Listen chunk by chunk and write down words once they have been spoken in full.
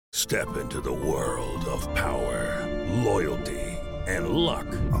Step into the world of power, loyalty, and luck.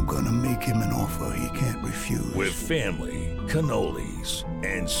 I'm gonna make him an offer he can't refuse. With family, cannolis,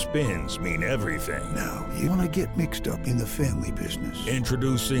 and spins mean everything. Now, you wanna get mixed up in the family business.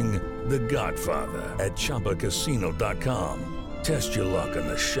 Introducing The Godfather at ChumbaCasino.com. Test your luck in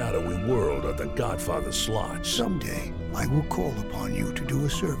the shadowy world of The Godfather slot. Someday, I will call upon you to do a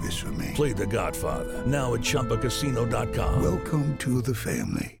service for me. Play The Godfather now at ChumbaCasino.com. Welcome to the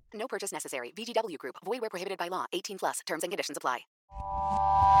family. No purchase necessary. VGW Group. Void where prohibited by law. 18 plus. Terms and conditions apply.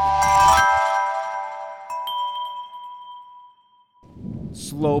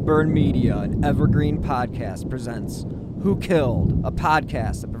 Slow Burn Media, an evergreen podcast, presents Who Killed, a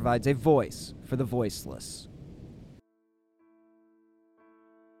podcast that provides a voice for the voiceless.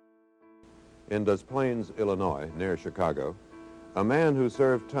 In Des Plaines, Illinois, near Chicago, a man who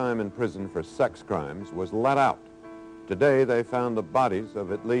served time in prison for sex crimes was let out. Today, they found the bodies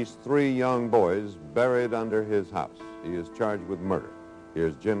of at least 3 young boys buried under his house. He is charged with murder.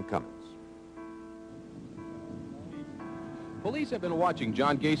 Here's Jim Cummins. Police have been watching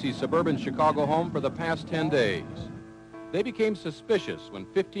John Gacy's suburban Chicago home for the past 10 days. They became suspicious when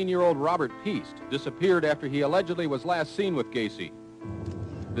 15-year-old Robert Piest disappeared after he allegedly was last seen with Gacy.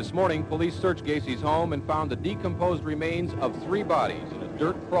 This morning, police searched Gacy's home and found the decomposed remains of 3 bodies in a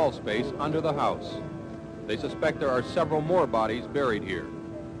dirt crawl space under the house. They suspect there are several more bodies buried here.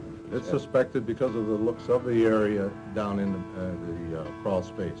 It's suspected because of the looks of the area down in the crawl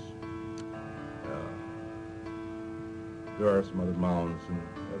space. There are some other mounds, and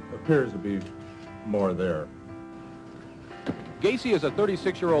it appears to be more there. Gacy is a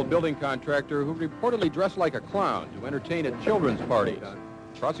 36-year-old building contractor who reportedly dressed like a clown to entertain at children's parties.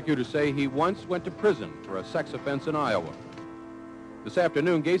 Prosecutors say he once went to prison for a sex offense in Iowa. This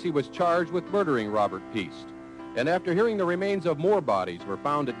afternoon, Gacy was charged with murdering Robert Piest. And after hearing the remains of more bodies were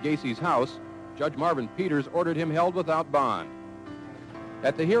found at Gacy's house, Judge Marvin Peters ordered him held without bond.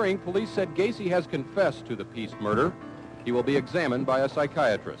 At the hearing, police said Gacy has confessed to the Piest murder. He will be examined by a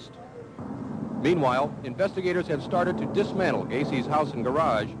psychiatrist. Meanwhile, investigators have started to dismantle Gacy's house and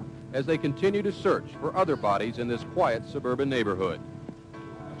garage as they continue to search for other bodies in this quiet suburban neighborhood.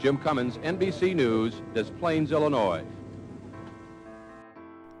 Jim Cummins, NBC News, Des Plaines, Illinois.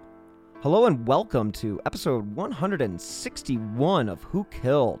 Hello and welcome to episode 161 of Who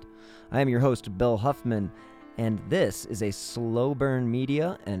Killed. I am your host, Bill Huffman, and this is a Slow Burn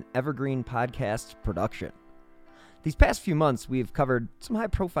Media and Evergreen Podcast production. These past few months, we've covered some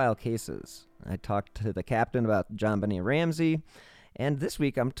high-profile cases. I talked to the captain about JonBenét Ramsey, and this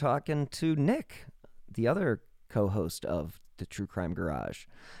week I'm talking to Nick, the other co-host of the True Crime Garage.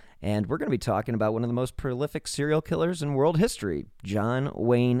 And we're going to be talking about one of the most prolific serial killers in world history, John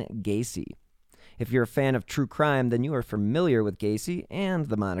Wayne Gacy. If you're a fan of true crime, then you are familiar with Gacy and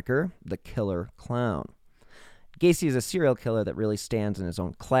the moniker, the Killer Clown. Gacy is a serial killer that really stands in his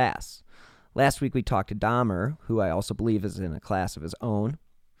own class. Last week we talked to Dahmer, who I also believe is in a class of his own.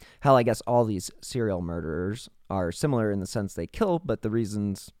 Hell, I guess all these serial murderers are similar in the sense they kill, but the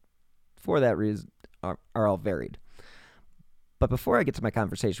reasons for that reason are all varied. But before I get to my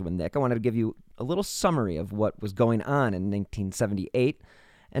conversation with Nick, I wanted to give you a little summary of what was going on in 1978.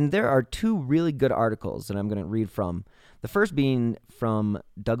 And there are 2 really good articles that I'm going to read from. The first being from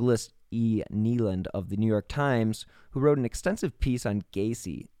Douglas E. Neeland of the New York Times, who wrote an extensive piece on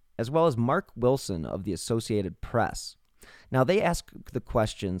Gacy, as well as Mark Wilson of the Associated Press. Now, they ask the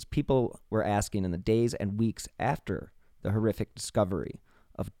questions people were asking in the days and weeks after the horrific discovery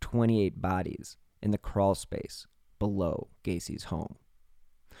of 28 bodies in the crawl space below Gacy's home.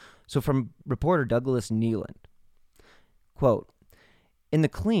 So from reporter Douglas Neeland, quote, "In the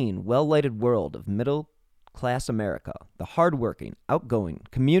clean, well-lighted world of middle-class America, the hardworking, outgoing,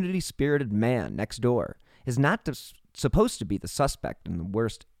 community-spirited man next door is not supposed to be the suspect in the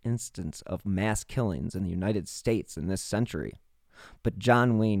worst instance of mass killings in the United States in this century. But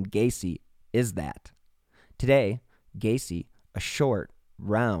John Wayne Gacy is that. Today, Gacy, a short,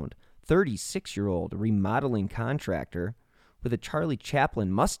 round, 36-year-old remodeling contractor with a Charlie Chaplin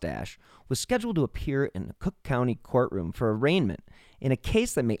mustache, was scheduled to appear in the Cook County courtroom for arraignment in a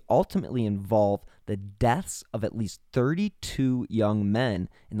case that may ultimately involve the deaths of at least 32 young men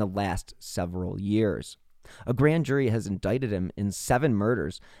in the last several years. A grand jury has indicted him in 7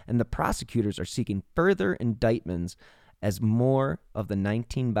 murders, and the prosecutors are seeking further indictments as more of the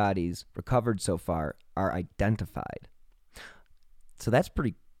 19 bodies recovered so far are identified." So that's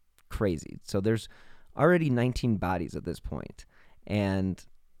pretty crazy. So there's already 19 bodies at this point. And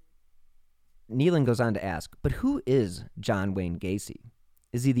Neeland goes on to ask, but who is John Wayne Gacy?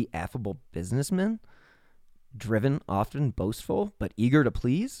 Is he the affable businessman? Driven, often boastful, but eager to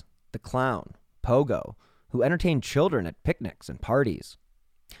please? the Clown, Pogo, who entertained children at picnics and parties.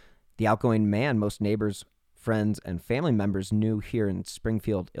 The outgoing man most neighbors, friends, and family members knew here in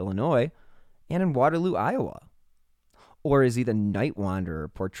Springfield, Illinois, and in Waterloo, Iowa. Or is he the night wanderer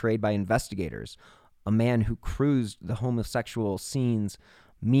portrayed by investigators, a man who cruised the homosexual scene's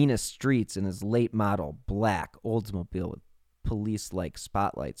meanest streets in his late model black Oldsmobile with police-like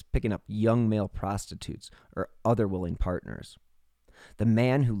spotlights, picking up young male prostitutes or other willing partners? The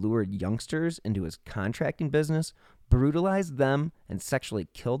man who lured youngsters into his contracting business, brutalized them, and sexually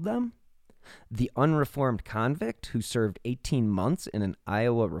killed them? The unreformed convict who served 18 months in an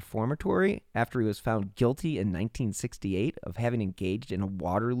Iowa reformatory after he was found guilty in 1968 of having engaged in a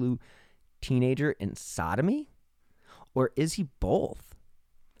Waterloo teenager in sodomy? Or is he both?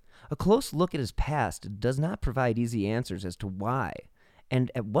 A close look at his past does not provide easy answers as to why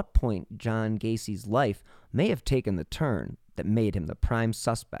and at what point John Gacy's life may have taken the turn that made him the prime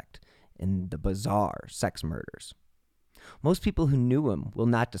suspect in the bizarre sex murders. Most people who knew him will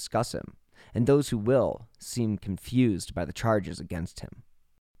not discuss him, and those who will seem confused by the charges against him.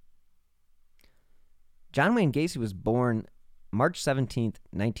 John Wayne Gacy was born March 17th,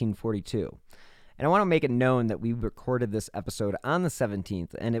 1942. And I want to make it known that we recorded this episode on the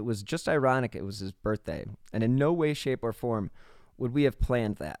 17th, and it was just ironic it was his birthday. And in no way, shape, or form would we have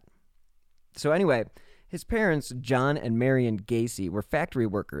planned that. So anyway, his parents, John and Marion Gacy, were factory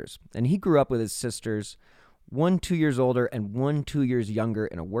workers, and he grew up with his sisters, one 2 years older and one 2 years younger,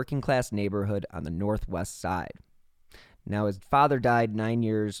 in a working-class neighborhood on the northwest side. Now, his father died 9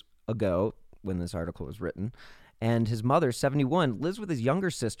 years ago when this article was written, and his mother, 71, lives with his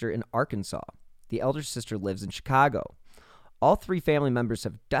younger sister in Arkansas. The elder sister lives in Chicago. All three family members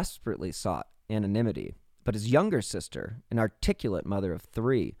have desperately sought anonymity, but his younger sister, an articulate mother of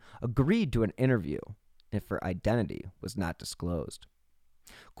three, agreed to an interview if her identity was not disclosed.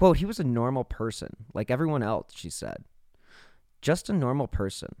 Quote, "He was a normal person, like everyone else," she said. "Just a normal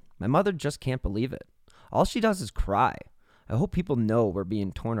person. My mother just can't believe it. All she does is cry. I hope people know we're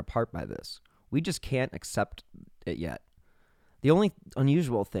being torn apart by this. We just can't accept it yet." The only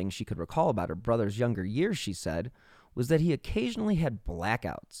unusual thing she could recall about her brother's younger years, she said, was that he occasionally had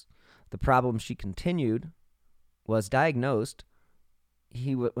blackouts. The problem, she continued, was diagnosed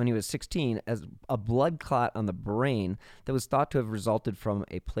when he was 16 as a blood clot on the brain that was thought to have resulted from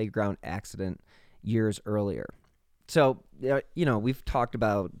a playground accident years earlier. So, we've talked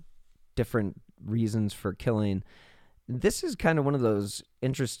about different reasons for killing. This is kind of one of those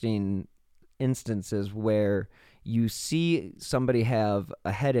interesting instances where you see somebody have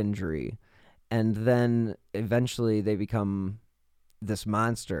a head injury and then eventually they become this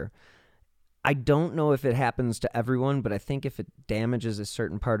monster. I don't know if it happens to everyone, but I think if it damages a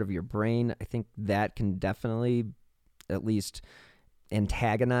certain part of your brain, I think that can definitely at least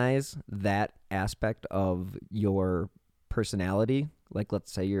antagonize that aspect of your personality. Like,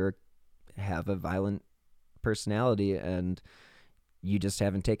 let's say you have a violent personality and you just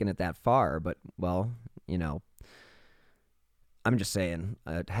haven't taken it that far, but, well, I'm just saying,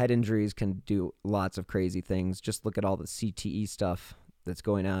 head injuries can do lots of crazy things. Just look at all the CTE stuff that's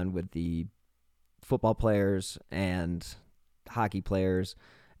going on with the football players and hockey players,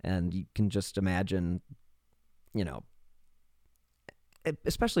 and you can just imagine,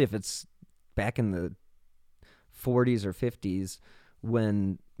 especially if it's back in the 40s or 50s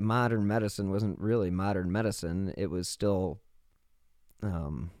when modern medicine wasn't really modern medicine. It was still,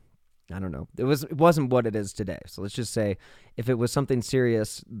 I don't know. It wasn't what it is today. So let's just say if it was something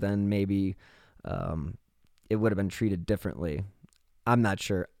serious, then maybe it would have been treated differently. I'm not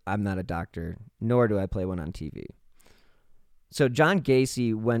sure. I'm not a doctor, nor do I play one on TV. So John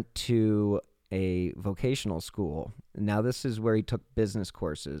Gacy went to a vocational school. Now this is where he took business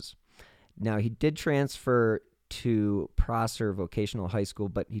courses. Now he did transfer to Prosser Vocational High School,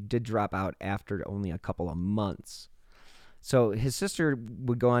 but he did drop out after only a couple of months. So his sister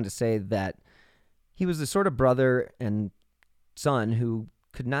would go on to say that he was the sort of brother and son who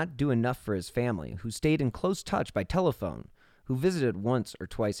could not do enough for his family, who stayed in close touch by telephone, who visited once or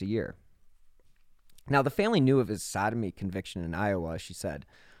twice a year. Now, the family knew of his sodomy conviction in Iowa, she said,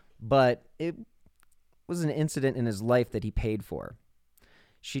 but it was an incident in his life that he paid for.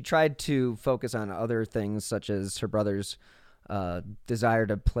 She tried to focus on other things, such as her brother's desire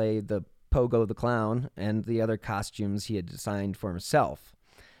to play the Pogo the Clown and the other costumes he had designed for himself.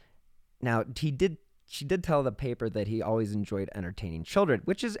 Now, she did tell the paper that he always enjoyed entertaining children,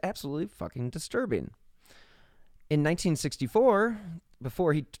 which is absolutely fucking disturbing. In 1964,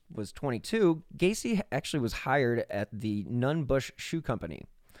 before he was 22, Gacy actually was hired at the Nunn Bush Shoe Company.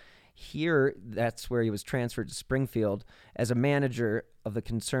 Here, that's where he was transferred to Springfield as a manager of the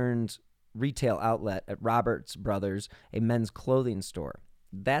concern's retail outlet at Roberts Brothers, a men's clothing store.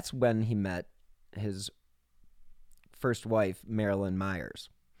 That's when he met his first wife, Marilyn Myers.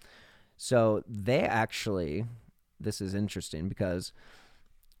 So they actually, this is interesting because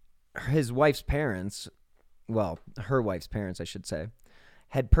his wife's parents, well, her wife's parents, I should say,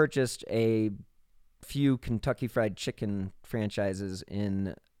 had purchased a few Kentucky Fried Chicken franchises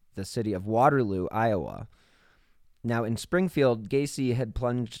in the city of Waterloo, Iowa. Now, in Springfield, Gacy had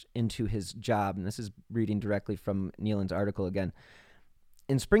plunged into his job, and this is reading directly from Nealon's article again.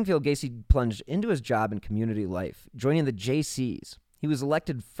 In Springfield, Gacy plunged into his job and community life, joining the JCs. He was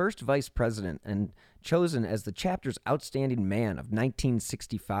elected first vice president and chosen as the chapter's outstanding man of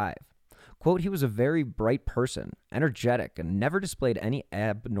 1965. Quote, he was a very bright person, energetic, and never displayed any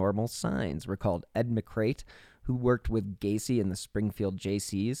abnormal signs, recalled Ed McCrate, who worked with Gacy in the Springfield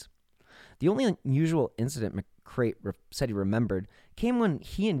JCs. The only unusual incident McCrate said he remembered came when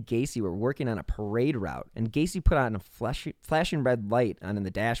he and Gacy were working on a parade route, and Gacy put on a flashing red light on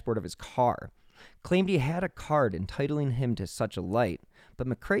the dashboard of his car, claimed he had a card entitling him to such a light, but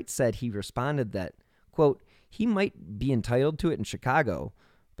McCrate said he responded that, quote, he might be entitled to it in Chicago,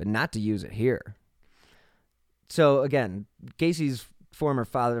 but not to use it here. So again, Gacy's former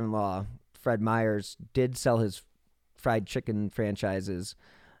father-in-law, Fred Myers, did sell his fried chicken franchises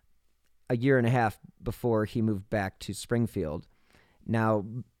a year and a half before he moved back to Springfield. Now,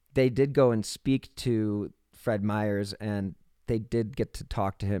 they did go and speak to Fred Myers, and they did get to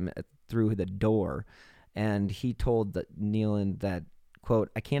talk to him through the door, and he told Nealon that,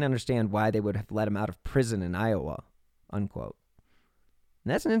 quote, I can't understand why they would have let him out of prison in Iowa, unquote.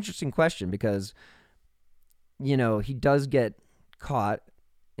 And that's an interesting question because, you know, he does get caught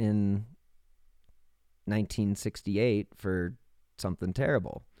in 1968 for something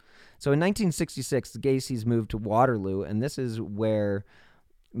terrible. So in 1966, the Gacy's moved to Waterloo, and this is where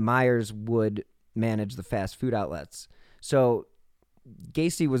Myers would manage the fast food outlets. So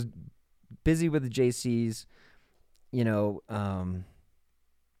Gacy was busy with the JCs. You know,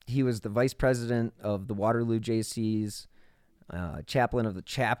 he was the vice president of the Waterloo JCs, chaplain of the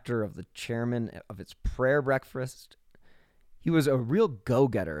chapter, of the chairman of its prayer breakfast. He was a real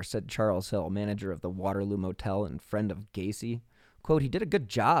go-getter, said Charles Hill, manager of the Waterloo Motel and friend of Gacy. Quote, he did a good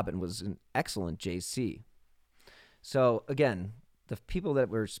job and was an excellent JC. So, again, the people that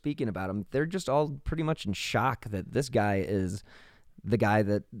were speaking about him, they're just all pretty much in shock that this guy is the guy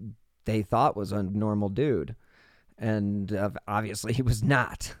that they thought was a normal dude. And obviously he was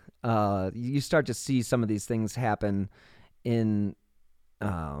not. You start to see some of these things happen in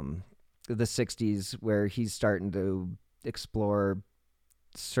the 60s where he's starting to explore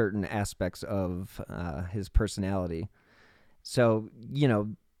certain aspects of his personality. So, you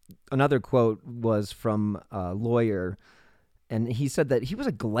know, another quote was from a lawyer, and he said that he was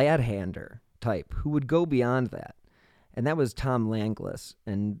a glad-hander type who would go beyond that. And that was Tom Langlis,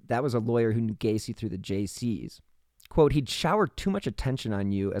 and that was a lawyer who knew Gacy through the JCs. Quote, he'd shower too much attention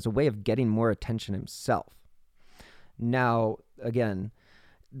on you as a way of getting more attention himself. Now, again,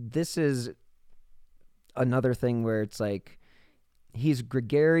 this is another thing where it's like he's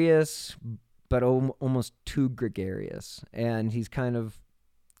gregarious, but almost too gregarious. And he's kind of,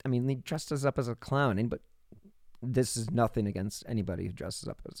 I mean, he dresses up as a clown, but this is nothing against anybody who dresses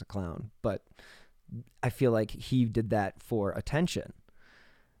up as a clown. But I feel like he did that for attention.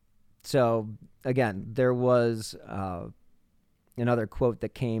 So, again, there was another quote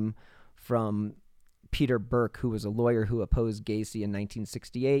that came from Peter Burke, who was a lawyer who opposed Gacy in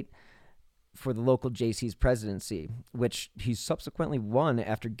 1968 for the local JC's presidency, which he subsequently won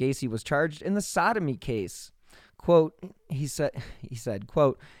after Gacy was charged in the sodomy case. Quote, he said,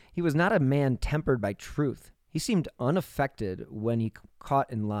 quote, he was not a man tempered by truth. He seemed unaffected when he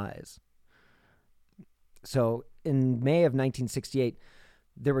caught in lies. So in May of 1968,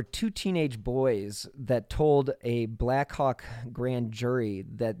 there were two teenage boys that told a Black Hawk grand jury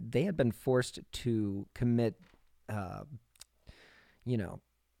that they had been forced to commit,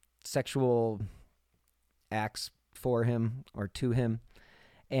 sexual acts for him or to him.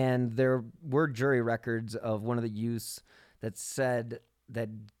 And there were jury records of one of the youths that said that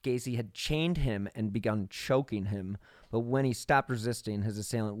Gacy had chained him and begun choking him. But when he stopped resisting, his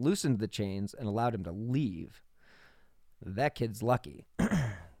assailant loosened the chains and allowed him to leave. That kid's lucky.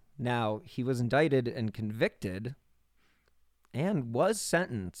 Now, he was indicted and convicted and was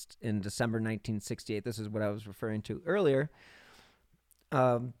sentenced in December 1968. This is what I was referring to earlier.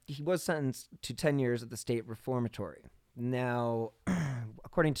 He was sentenced to 10 years at the state reformatory. Now,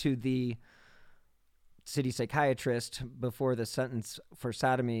 according to the city psychiatrist before the sentence for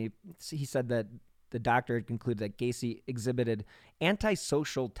sodomy, he said that the doctor had concluded that Gacy exhibited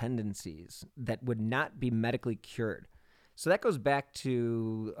antisocial tendencies that would not be medically cured. So that goes back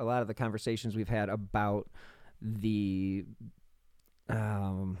to a lot of the conversations we've had about the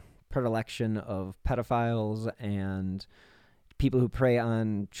predilection of pedophiles and people who prey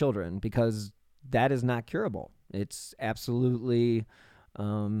on children, because that is not curable. It's absolutely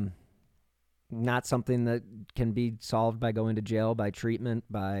not something that can be solved by going to jail, by treatment,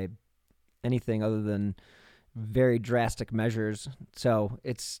 by anything other than very drastic measures. So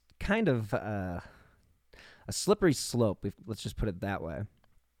it's kind of a slippery slope, let's just put it that way.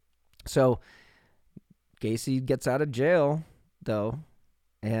 So Gacy gets out of jail, though,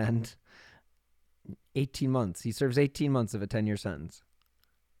 and 18 months. He serves 18 months of a 10-year sentence.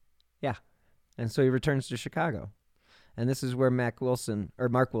 Yeah. And so he returns to Chicago. And this is where Mark Wilson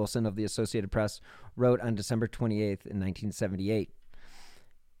of the Associated Press wrote on December 28th in 1978.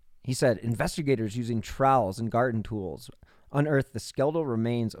 He said, investigators using trowels and garden tools unearthed the skeletal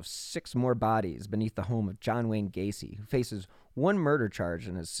remains of 6 more bodies beneath the home of John Wayne Gacy, who faces 1 murder charge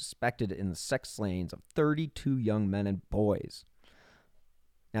and is suspected in the sex slayings of 32 young men and boys.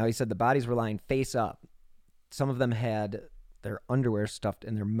 Now, he said the bodies were lying face up. Some of them had their underwear stuffed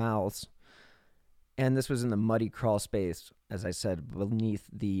in their mouths. And this was in the muddy crawl space, as I said, beneath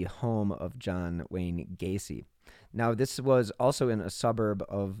the home of John Wayne Gacy. Now, this was also in a suburb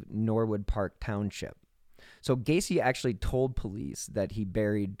of Norwood Park Township. So Gacy actually told police that he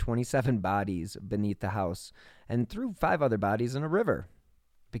buried 27 bodies beneath the house and threw 5 other bodies in a river.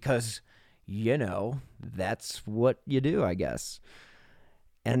 Because, that's what you do, I guess.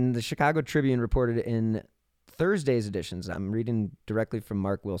 And the Chicago Tribune reported in Thursday's editions, I'm reading directly from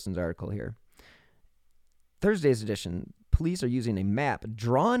Mark Wilson's article here. Thursday's edition, police are using a map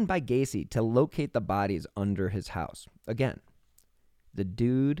drawn by Gacy to locate the bodies under his house. Again, the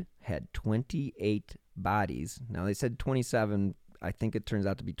dude had 28 bodies. Now, they said 27. I think it turns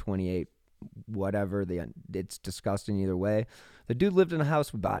out to be 28. Whatever. It's disgusting either way. The dude lived in a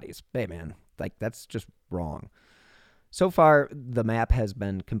house with bodies. Hey, man, that's just wrong. So far, the map has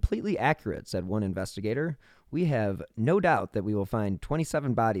been completely accurate, said one investigator. We have no doubt that we will find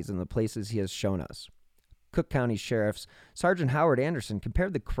 27 bodies in the places he has shown us. Cook County Sheriff's Sergeant Howard Anderson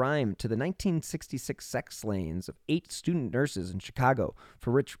compared the crime to the 1966 sex slayings of 8 student nurses in Chicago,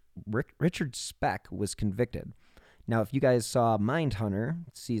 for which Richard Speck was convicted. Now, if you guys saw Mindhunter,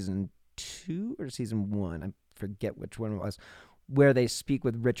 season 2 or season 1, I forget which one it was, where they speak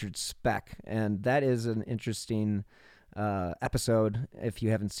with Richard Speck, and that is an interesting episode. If you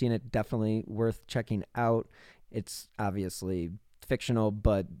haven't seen it, definitely worth checking out. It's obviously fictional,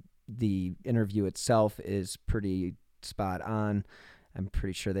 but the interview itself is pretty spot on. I'm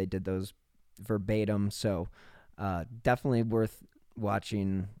pretty sure they did those verbatim, so definitely worth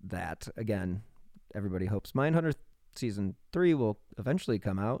watching that. Again, everybody hopes Mindhunter season 3 will eventually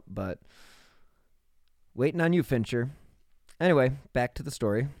come out, but waiting on you, Fincher. Anyway, back to the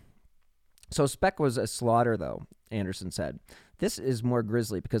story. So Speck was a slaughter, though, Anderson said. This is more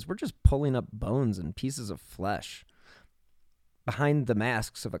grisly because we're just pulling up bones and pieces of flesh. Behind the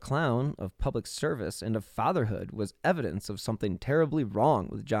masks of a clown, of public service, and of fatherhood was evidence of something terribly wrong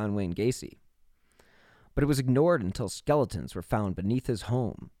with John Wayne Gacy. But it was ignored until skeletons were found beneath his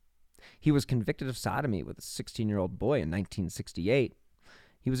home. He was convicted of sodomy with a 16-year-old boy in 1968.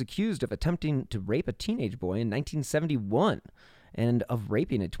 He was accused of attempting to rape a teenage boy in 1971 and of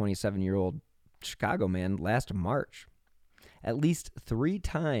raping a 27-year-old Chicago man last March. At least 3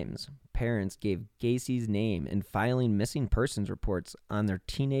 times, parents gave Gacy's name in filing missing persons reports on their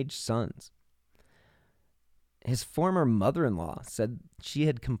teenage sons. His former mother-in-law said she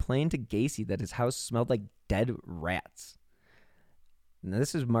had complained to Gacy that his house smelled like dead rats. Now,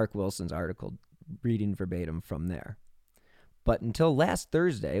 this is Mark Wilson's article, reading verbatim from there. But until last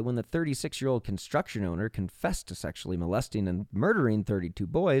Thursday, when the 36-year-old construction owner confessed to sexually molesting and murdering 32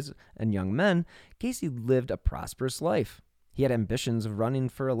 boys and young men, Gacy lived a prosperous life. He had ambitions of running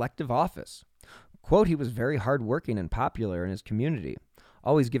for elective office. Quote, he was very hardworking and popular in his community,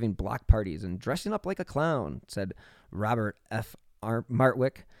 always giving block parties and dressing up like a clown, said Robert F.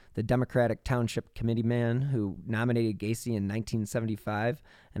 Martwick, the Democratic Township Committee man who nominated Gacy in 1975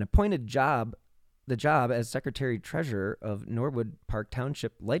 and appointed the job as Secretary-Treasurer of Norwood Park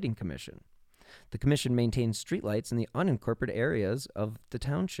Township Lighting Commission. The commission maintains streetlights in the unincorporated areas of the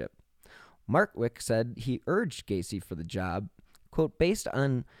township. Martwick said he urged Gacy for the job. Quote, based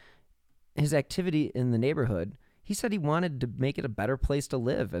on his activity in the neighborhood, he said he wanted to make it a better place to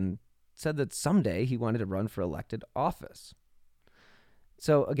live and said that someday he wanted to run for elected office.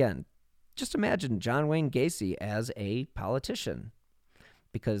 So again, just imagine John Wayne Gacy as a politician,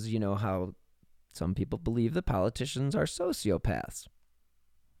 because you know how some people believe that politicians are sociopaths.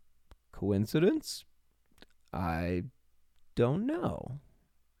 Coincidence? I don't know.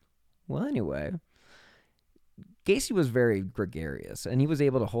 Well, anyway, Gacy was very gregarious, and he was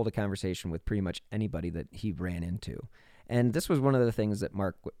able to hold a conversation with pretty much anybody that he ran into. And this was one of the things that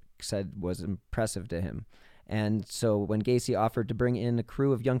Mark said was impressive to him. And so when Gacy offered to bring in a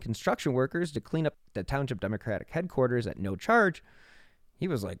crew of young construction workers to clean up the Township Democratic headquarters at no charge, he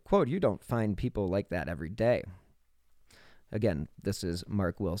was like, quote, "You don't find people like that every day." Again, this is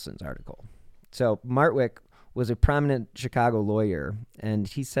Mark Wilson's article. So Martwick was a prominent Chicago lawyer, and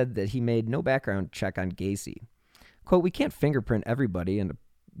he said that he made no background check on Gacy. Quote, "We can't fingerprint everybody and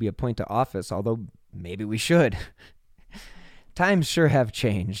we appoint to office, although maybe we should." Times sure have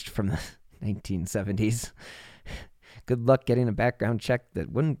changed from the 1970s. Good luck getting a background check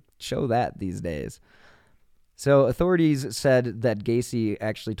that wouldn't show that these days. So authorities said that Gacy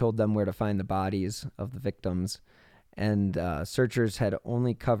actually told them where to find the bodies of the victims, and searchers had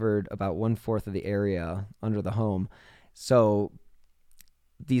only covered about 1/4 of the area under the home. So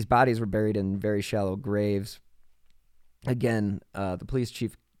these bodies were buried in very shallow graves. Again, the police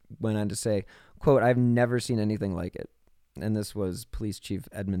chief went on to say, quote, "I've never seen anything like it." And this was Police Chief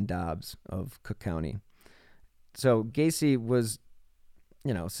Edmund Dobbs of Cook County. So Gacy was,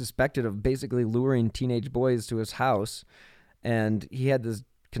 suspected of basically luring teenage boys to his house. And he had this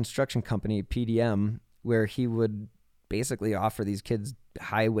construction company, PDM, where he would basically offer these kids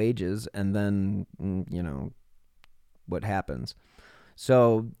high wages, and then, what happens.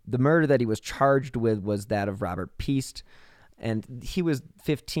 So the murder that he was charged with was that of Robert Peast, and he was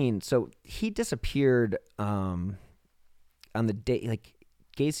 15. So he disappeared on the day, like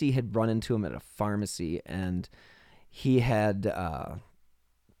Gacy had run into him at a pharmacy, and he had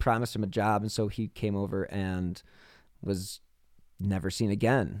promised him a job, and so he came over and was never seen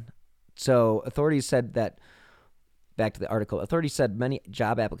again. So authorities said that, back to the article, authorities said many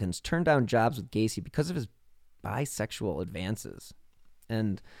job applicants turned down jobs with Gacy because of his bisexual advances.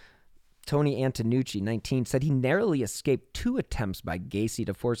 And Tony Antonucci, 19, said he narrowly escaped 2 attempts by Gacy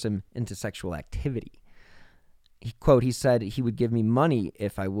to force him into sexual activity. He said he would give me money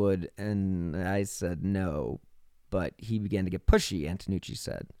if I would, and I said no, but he began to get pushy, Antonucci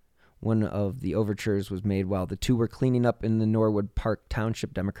said. One of the overtures was made while the two were cleaning up in the Norwood Park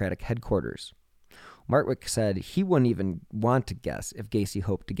Township Democratic headquarters. Martwick said he wouldn't even want to guess if Gacy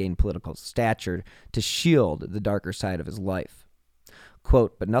hoped to gain political stature to shield the darker side of his life.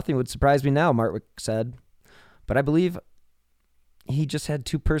 Quote, "But nothing would surprise me now," Martwick said. "But I believe he just had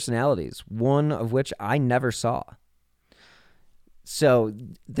 2 personalities, one of which I never saw." So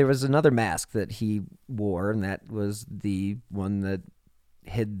there was another mask that he wore, and that was the one that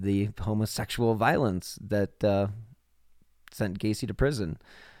hid the homosexual violence that sent Gacy to prison.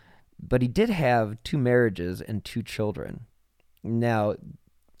 But he did have 2 marriages and 2 children. Now,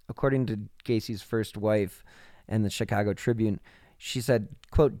 according to Gacy's first wife and the Chicago Tribune, she said,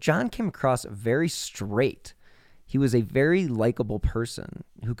 quote, "John came across very straight. He was a very likable person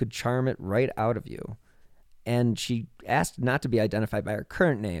who could charm it right out of you." And she asked not to be identified by her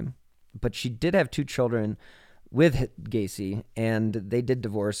current name, but she did have 2 children with Gacy, and they did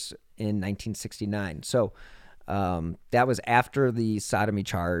divorce in 1969. So that was after the sodomy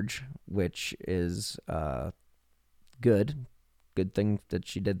charge, which is good thing that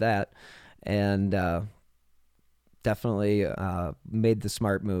she did that, and definitely made the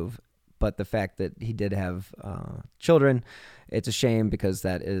smart move. But the fact that he did have children, it's a shame, because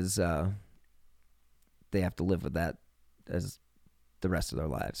that is they have to live with that as the rest of their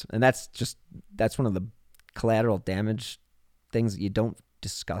lives. And that's one of the collateral damage things that you don't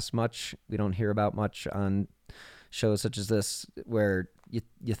discuss much. We don't hear about much on shows such as this, where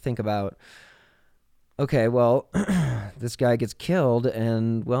you think about, okay, well, this guy gets killed,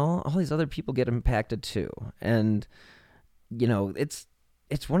 and, well, all these other people get impacted too. And,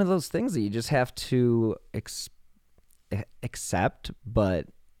 it's one of those things that you just have to accept, but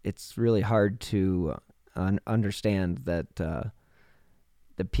it's really hard to understand that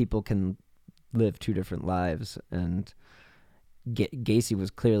that people can live 2 different lives, and Gacy was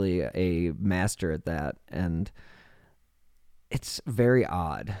clearly a master at that, and it's very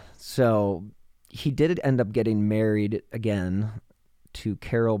odd. So he did end up getting married again to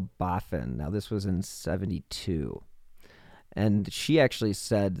Carol Boffin. Now, this was in 1972. And she actually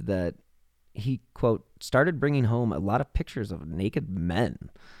said that he, quote, "started bringing home a lot of pictures of naked men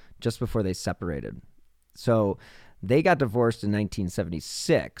just before they separated." So they got divorced in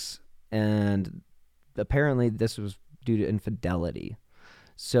 1976, and apparently this was due to infidelity.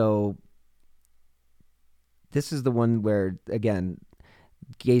 So this is the one where, again,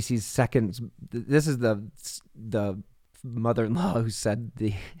 Gacy's this is the mother-in-law who said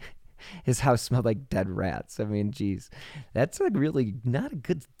his house smelled like dead rats. I mean, geez, that's like really not a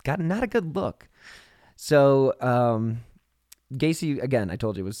good look. So Gacy, again, I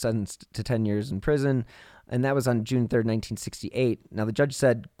told you, was sentenced to 10 years in prison, and that was on June 3rd, 1968. Now, the judge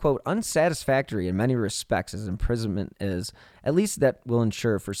said, quote, unsatisfactory in many respects as imprisonment is, at least that will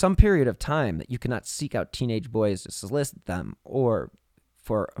ensure for some period of time that you cannot seek out teenage boys to solicit them or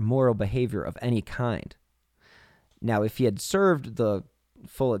for immoral behavior of any kind. Now, if he had served the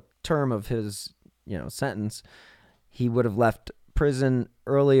full term of his, sentence, he would have left prison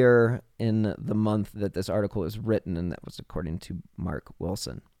earlier in the month that this article was written, and that was according to Mark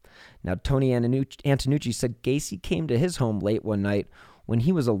Wilson. Now, Tony Antonucci said Gacy came to his home late one night when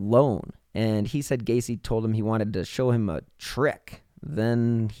he was alone, and he said Gacy told him he wanted to show him a trick.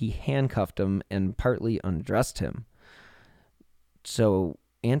 Then he handcuffed him and partly undressed him. So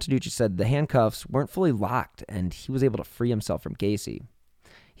Antonucci said the handcuffs weren't fully locked, and he was able to free himself from Gacy.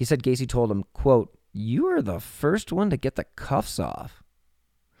 He said Gacy told him, quote, you are the first one to get the cuffs off.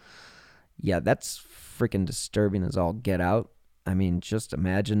 Yeah, that's freaking disturbing as all get out. I mean, just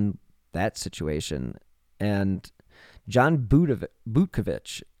imagine that situation. And John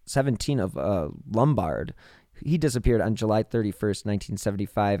Butkovich, 17 of Lombard, he disappeared on July 31st,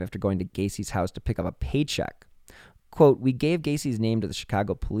 1975 after going to Gacy's house to pick up a paycheck. Quote, we gave Gacy's name to the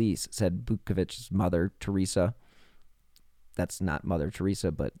Chicago police, said Butkovich's mother, Teresa. That's not Mother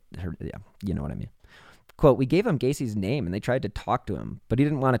Teresa, but her, yeah, you know what I mean. Quote, we gave him Gacy's name and they tried to talk to him, but he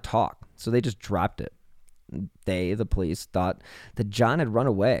didn't want to talk, so they just dropped it. They, the police, thought that John had run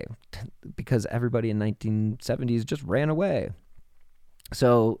away because everybody in 1970s just ran away.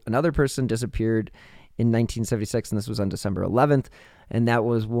 So another person disappeared in 1976, and this was on December 11th, and that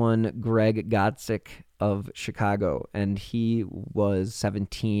was one Greg Gotzik of Chicago, and he was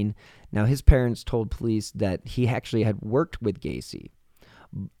 17. Now, his parents told police that he actually had worked with Gacy.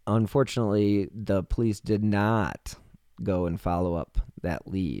 Unfortunately, the police did not go and follow up that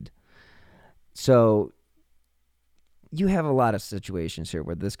lead. So you have a lot of situations here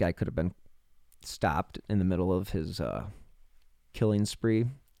where this guy could have been stopped in the middle of his killing spree.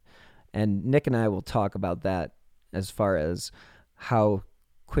 And Nick and I will talk about that as far as how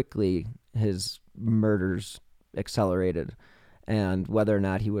quickly his murders accelerated and whether or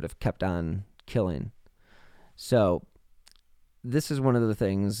not he would have kept on killing. So this is one of the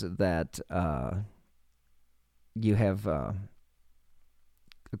things that you have a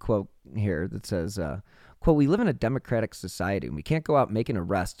quote here that says, quote, we live in a democratic society and we can't go out making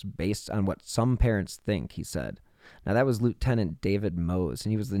arrests based on what some parents think, he said. Now, that was Lieutenant David Mose,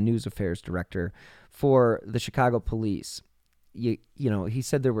 and he was the news affairs director for the Chicago police. You know, he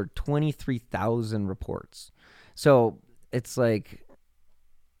said there were 23,000 reports. So it's like,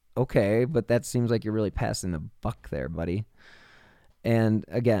 okay, but that seems like you're really passing the buck there, buddy. And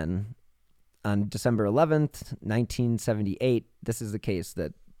again, on December 11th, 1978, this is the case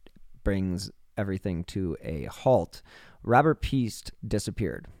that brings everything to a halt. Robert Piest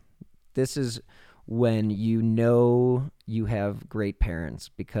disappeared. This is when you know you have great parents,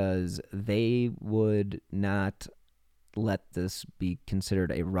 because they would not let this be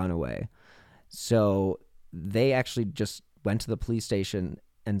considered a runaway. So they actually just went to the police station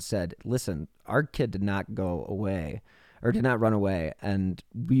and said, listen, our kid did not go away or did not run away, and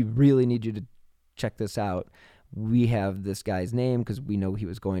we really need you to check this out. We have this guy's name because we know he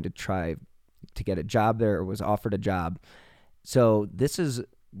was going to try to get a job there or was offered a job. So this is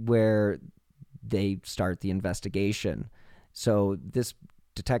where they start the investigation. So this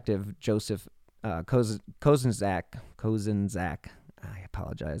detective, Joseph Kozenczak, I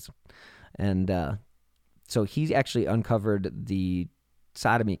apologize. And so he actually uncovered the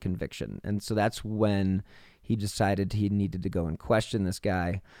sodomy conviction. And so that's when he decided he needed to go and question this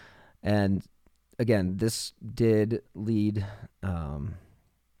guy. And again, this did lead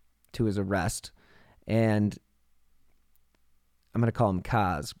to his arrest. And I'm going to call him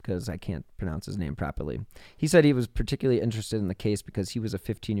Kaz because I can't pronounce his name properly. He said he was particularly interested in the case because he was a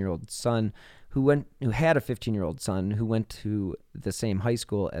 15-year-old son who had a 15-year-old son who went to the same high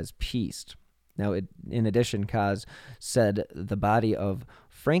school as Piest. Now, in addition, Kaz said the body of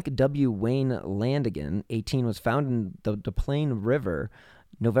Frank W. Wayne Landigan, 18, was found in the Des Plaines River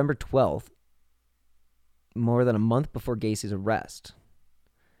November 12th, more than a month before Gacy's arrest.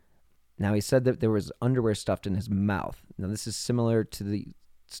 Now, he said that there was underwear stuffed in his mouth. Now, this is similar to the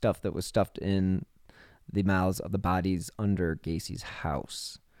stuff that was stuffed in the mouths of the bodies under Gacy's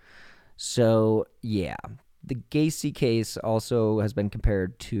house. So, yeah. The Gacy case also has been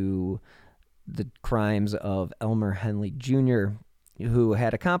compared to the crimes of Elmer Henley Jr., who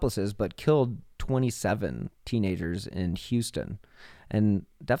had accomplices but killed 27 teenagers in Houston. And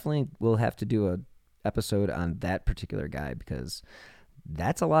definitely we'll have to do a episode on that particular guy, because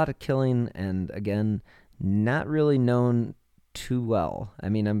that's a lot of killing, and again, not really known too well. I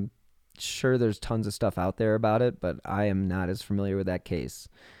mean, I'm sure there's tons of stuff out there about it, but I am not as familiar with that case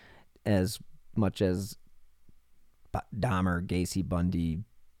as much as Dahmer, Gacy, Bundy,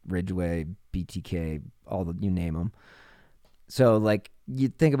 Ridgway, BTK, you name them. So, like, you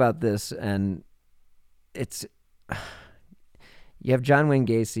think about this, and you have John Wayne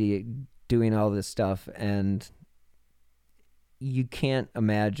Gacy doing all this stuff, and you can't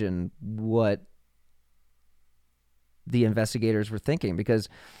imagine what the investigators were thinking, because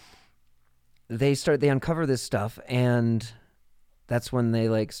they uncover this stuff, and that's when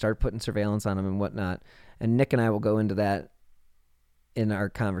they start putting surveillance on him and whatnot. And Nick and I will go into that in our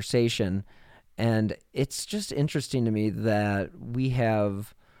conversation. And it's just interesting to me that we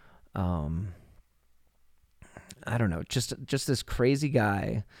have, I don't know, just this crazy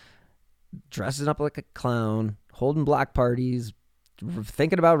guy dressing up like a clown, holding block parties,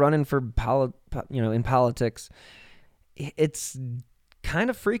 thinking about running for in politics. It's kind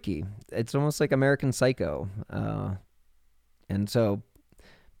of freaky. It's almost like American Psycho. And so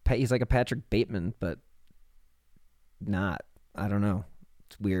he's like a Patrick Bateman, but not. I don't know.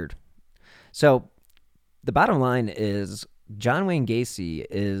 It's weird. So the bottom line is John Wayne Gacy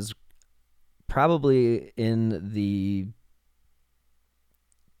is probably in the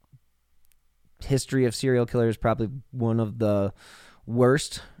history of serial killers, probably one of the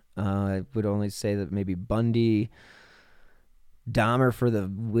worst. I would only say that maybe Bundy, Dahmer for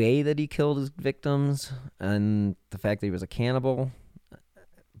the way that he killed his victims and the fact that he was a cannibal.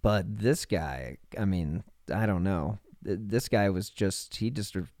 But this guy, I mean, I don't know. This guy he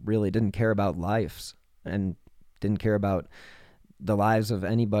just really didn't care about lives and didn't care about the lives of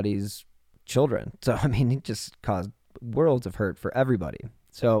anybody's children. So, I mean, he just caused worlds of hurt for everybody.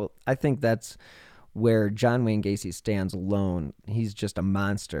 So I think that's where John Wayne Gacy stands alone. He's just a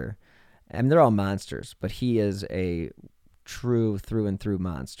monster. I mean, they're all monsters, but he is a true through and through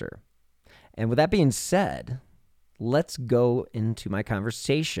monster. And with that being said, let's go into my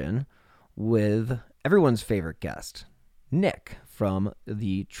conversation with everyone's favorite guest, Nick from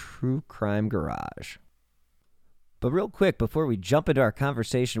the True Crime Garage. But real quick, before we jump into our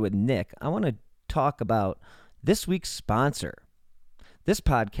conversation with Nick, I want to talk about this week's sponsor. This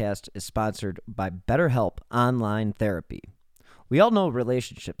podcast is sponsored by BetterHelp Online Therapy. We all know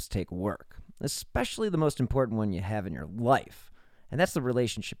relationships take work, especially the most important one you have in your life, and that's the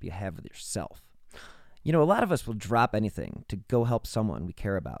relationship you have with yourself. You know, a lot of us will drop anything to go help someone we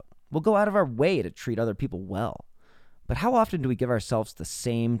care about. We'll go out of our way to treat other people well. But how often do we give ourselves the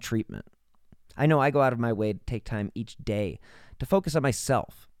same treatment? I know I go out of my way to take time each day to focus on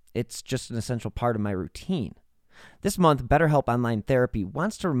myself. It's just an essential part of my routine. This month, BetterHelp Online Therapy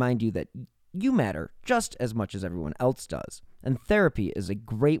wants to remind you that you matter just as much as everyone else does, and therapy is a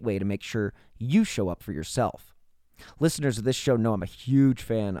great way to make sure you show up for yourself. Listeners of this show know I'm a huge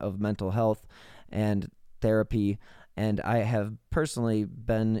fan of mental health and therapy, and I have personally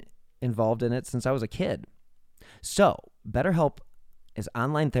been involved in it since I was a kid. So, BetterHelp is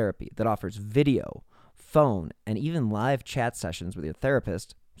online therapy that offers video, phone, and even live chat sessions with your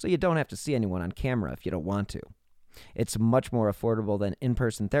therapist, so you don't have to see anyone on camera if you don't want to. It's much more affordable than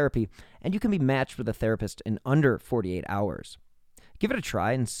in-person therapy, and you can be matched with a therapist in under 48 hours. Give it a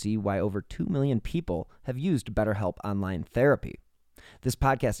try and see why over 2 million people have used BetterHelp Online Therapy. This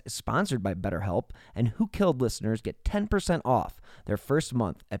podcast is sponsored by BetterHelp, and Who Killed listeners get 10% off their first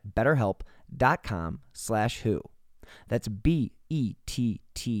month at BetterHelp.com/who. That's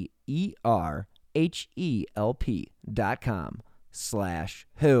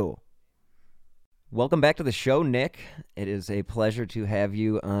BetterHelp.com/who. Welcome back to the show, Nick. It is a pleasure to have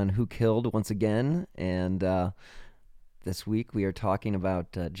you on Who Killed once again, and this week we are talking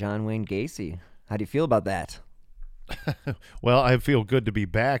about John Wayne Gacy. How do you feel about that? Well, I feel good to be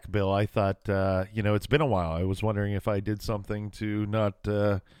back, Bill. I thought, it's been a while. I was wondering if I did something to not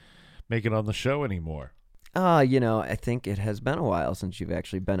make it on the show anymore. I think it has been a while since you've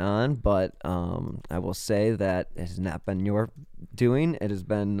actually been on, but I will say that it has not been your doing. It has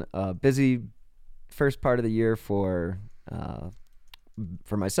been a busy first part of the year for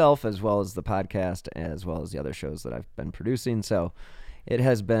myself, as well as the podcast, as well as the other shows that I've been producing. So it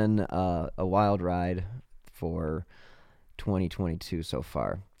has been a wild ride for 2022 so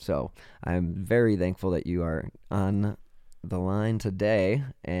far. So I'm very thankful that you are on the line today.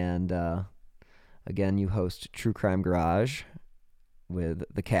 And again, you host True Crime Garage with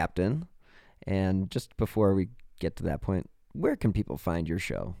the Captain. And just before we get to that point, where can people find your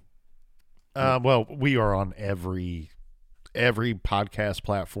show? Well, we are on every podcast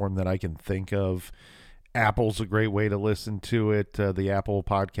platform that I can think of. Apple's a great way to listen to it, the Apple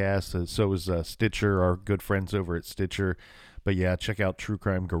podcast. So is Stitcher, our good friends over at Stitcher. But yeah, check out True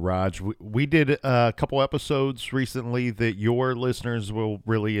Crime Garage. We did a couple episodes recently that your listeners will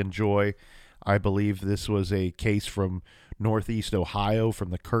really enjoy. I believe this was a case from Northeast Ohio,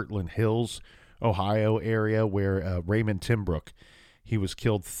 from the Kirtland Hills, Ohio area, where Raymond Timbrook, he was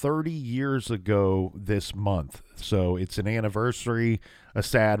killed 30 years ago this month. So it's an anniversary, a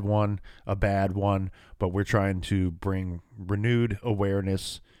sad one, a bad one, but we're trying to bring renewed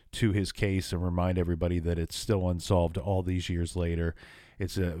awareness to his case and remind everybody that it's still unsolved all these years later.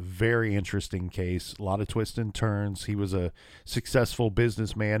 It's a very interesting case, a lot of twists and turns. He was a successful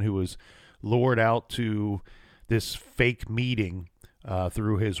businessman who was lured out to this fake meeting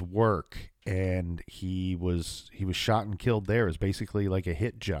through his work, and he was shot and killed there. It was basically like a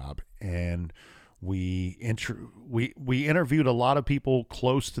hit job. And we interviewed a lot of people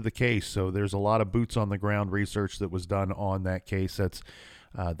close to the case, so there's a lot of boots on the ground research that was done on that case. That's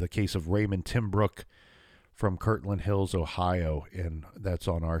the case of Raymond Timbrook from Kirtland Hills, Ohio, and that's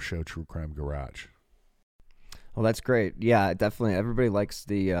on our show, True Crime Garage. Well, that's great. Yeah, definitely. Everybody likes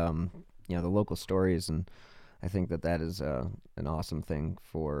the the local stories, and I think that is an awesome thing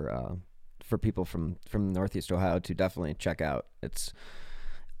for people from Northeast Ohio to definitely check out. It's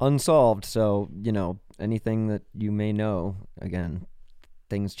unsolved, so anything that you may know, again,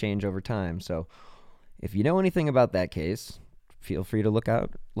 things change over time. So if you know anything about that case, feel free to look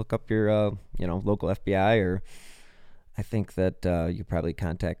up your local FBI, or I think that you probably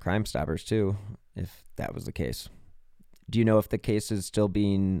contact Crime Stoppers too, if that was the case. Do you know if the case is still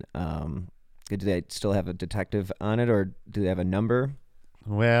being do they still have a detective on it, or do they have a number?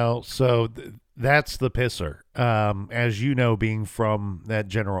 Well, so that's the pisser. As you know, being from that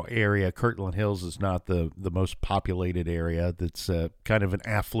general area, Kirtland Hills is not the most populated area. That's kind of an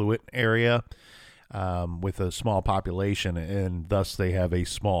affluent area with a small population, and thus they have a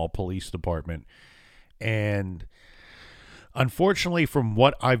small police department. And unfortunately, from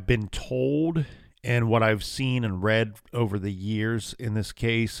what I've been told and what I've seen and read over the years in this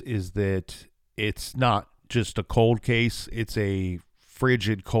case, is that it's not just a cold case. It's a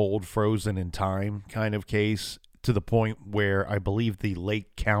frigid cold, frozen in time kind of case, to the point where I believe the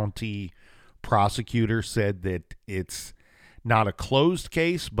Lake County prosecutor said that it's not a closed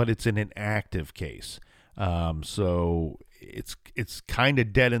case, but it's an inactive case. So it's kind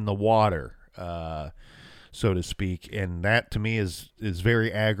of dead in the water, so to speak. And that to me is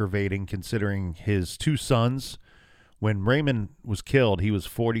very aggravating, considering his two sons. When Raymond was killed, he was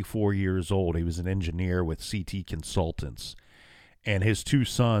 44 years old. He was an engineer with CT Consultants. And his two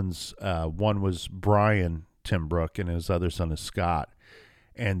sons, one was Brian Timbrook and his other son is Scott.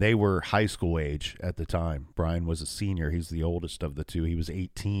 And they were high school age at the time. Brian was a senior. He's the oldest of the two. He was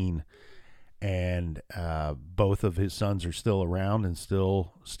 18. And both of his sons are still around and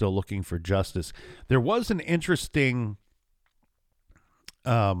still looking for justice. There was an interesting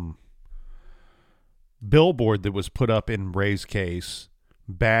billboard that was put up in Ray's case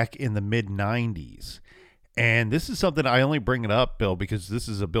back in the mid-90s. And this is something I only bring it up, Bill, because this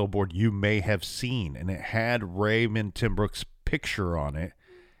is a billboard you may have seen. And it had Raymond Timbrook's picture on it.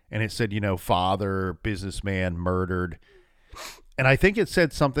 And it said, father, businessman, murdered. And I think it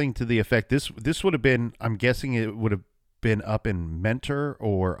said something to the effect, this would have been, I'm guessing it would have been up in Mentor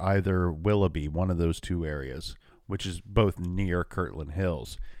or either Willoughby, one of those two areas, which is both near Kirtland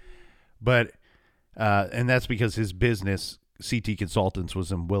Hills. But, and that's because his business, CT Consultants,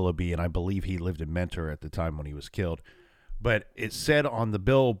 was in Willoughby, and I believe he lived in Mentor at the time when he was killed. But it said on the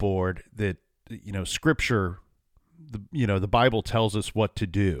billboard that, Scripture, the Bible tells us what to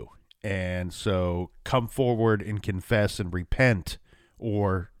do. And so come forward and confess and repent,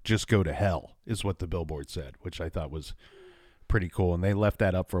 or just go to hell, is what the billboard said, which I thought was pretty cool. And they left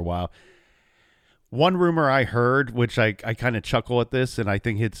that up for a while. One rumor I heard, which I kind of chuckle at this, and I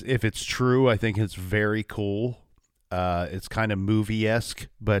think if it's true, I think it's very cool. It's kind of movie-esque,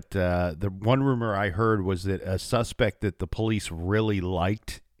 but the one rumor I heard was that a suspect that the police really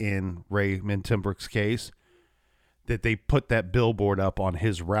liked in Raymond Timbrook's case, that they put that billboard up on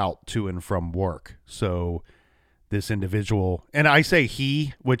his route to and from work. So this individual, and I say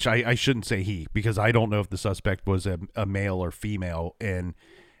he, which I shouldn't say he, because I don't know if the suspect was a male or female. And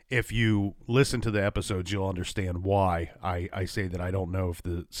if you listen to the episodes, you'll understand why I say that I don't know if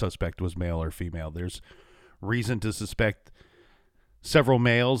the suspect was male or female. There's reason to suspect several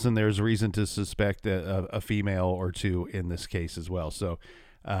males, and there's reason to suspect a female or two in this case as well. So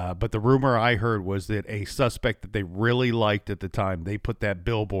But the rumor I heard was that a suspect that they really liked at the time, they put that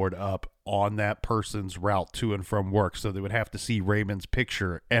billboard up on that person's route to and from work, so they would have to see Raymond's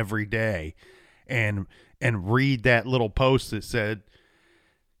picture every day and read that little post that said,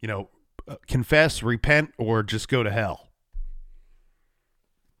 confess, repent, or just go to hell.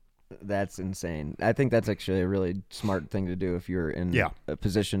 That's insane. I think that's actually a really smart thing to do if you're in a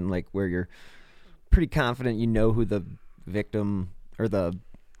position like where you're pretty confident you know who the victim or the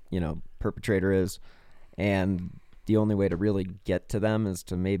perpetrator is, and the only way to really get to them is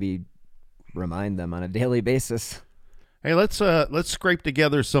to maybe remind them on a daily basis. Hey, let's scrape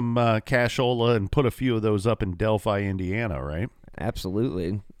together some cashola and put a few of those up in Delphi, Indiana, right?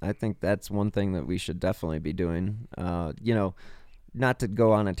 Absolutely. I think that's one thing that we should definitely be doing. Not to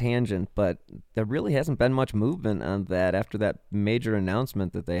go on a tangent, but there really hasn't been much movement on that after that major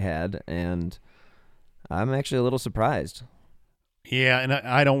announcement that they had, and I'm actually a little surprised. Yeah, and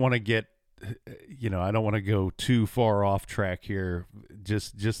I don't want to get, I don't want to go too far off track here.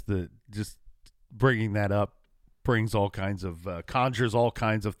 Just bringing that up brings all kinds of conjures all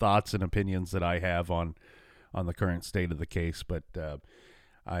kinds of thoughts and opinions that I have on the current state of the case. But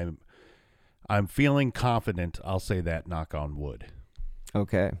I'm feeling confident. I'll say that, knock on wood.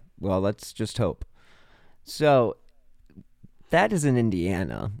 Okay, well, let's just hope. So that is in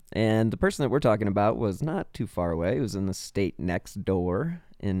Indiana, and the person that we're talking about was not too far away. It was in the state next door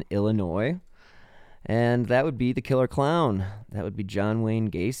in Illinois, and that would be the killer clown. That would be John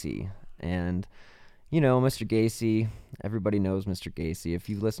Wayne Gacy. And, Mr. Gacy, everybody knows Mr. Gacy. If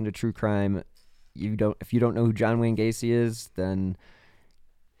you listen to true crime, if you don't know who John Wayne Gacy is, then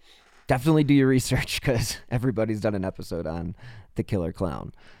definitely do your research, because everybody's done an episode on the killer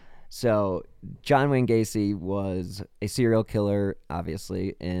clown. So John Wayne Gacy was a serial killer,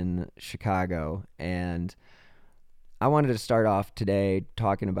 obviously, in Chicago. And I wanted to start off today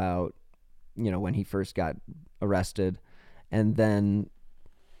talking about, when he first got arrested, and then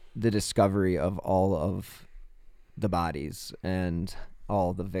the discovery of all of the bodies and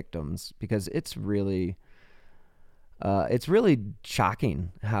all the victims, because it's really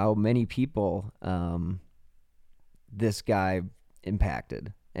shocking how many people this guy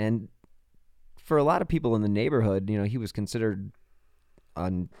impacted. And for a lot of people in the neighborhood, he was considered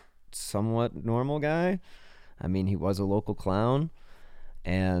a somewhat normal guy. I mean, he was a local clown,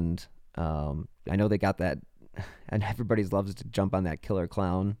 and I know they got that, and everybody loves to jump on that killer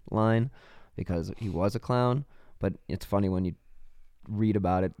clown line because he was a clown. But it's funny when you read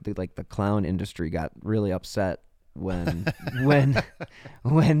about it, the clown industry got really upset when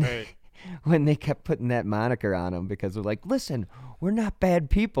when they kept putting that moniker on him, because they're like, listen, we're not bad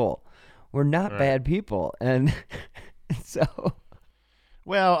people. We're not bad people. And so...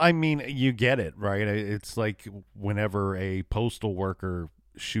 Well, I mean, you get it, right? It's like whenever a postal worker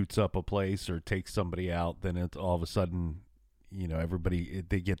shoots up a place or takes somebody out, then it's all of a sudden, everybody,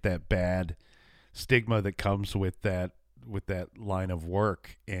 they get that bad stigma that comes with that line of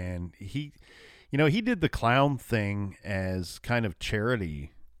work. And he did the clown thing as kind of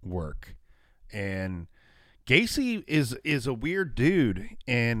charity work. And Gacy is a weird dude,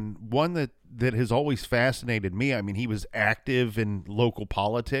 and one that has always fascinated me. I mean, he was active in local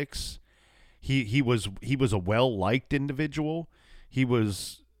politics. He was a well-liked individual. He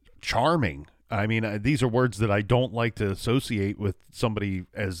was charming. I mean, these are words that I don't like to associate with somebody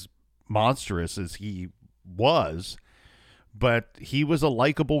as monstrous as he was, but he was a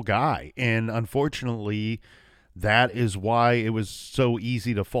likable guy. And unfortunately, that is why it was so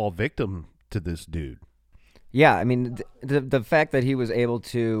easy to fall victim to this dude. Yeah, I mean, the fact that he was able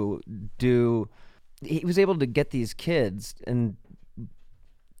to get these kids and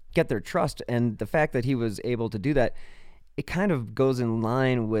get their trust, and the fact that he was able to do that, it kind of goes in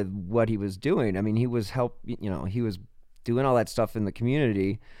line with what he was doing. I mean, he was he was doing all that stuff in the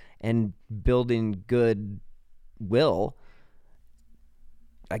community and building goodwill.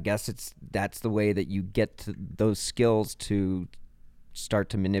 I guess that's the way that you get to those skills to start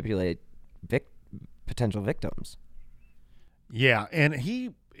to manipulate potential victims. Yeah, and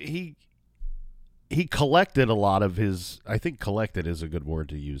he collected a lot of his, I think collected is a good word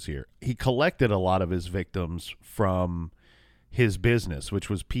to use here. He collected a lot of his victims from his business, which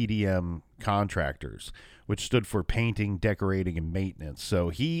was PDM Contractors, which stood for painting, decorating, and maintenance. So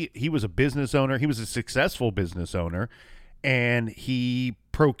he was a business owner. He was a successful business owner, and he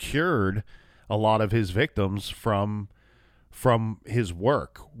procured a lot of his victims from his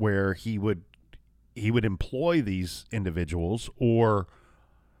work, where he would employ these individuals or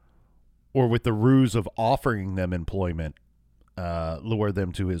with the ruse of offering them employment, lure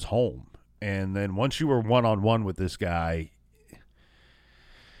them to his home. And then once you were one-on-one with this guy,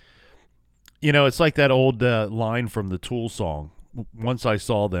 You know, it's like that old line from the Tool song. Once I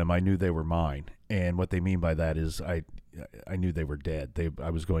saw them, I knew they were mine. And what they mean by that is I knew they were dead. I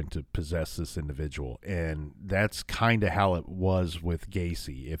was going to possess this individual. And that's kind of how it was with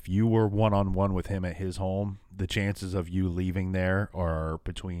Gacy. If you were one-on-one with him at his home, the chances of you leaving there are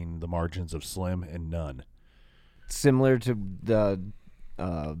between the margins of slim and none. Similar to the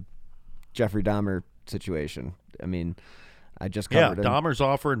Jeffrey Dahmer situation. I mean, I just covered him. Dahmer's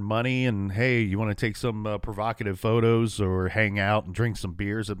offering money and, hey, you want to take some provocative photos or hang out and drink some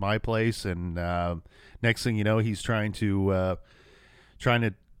beers at my place? And next thing you know, he's trying to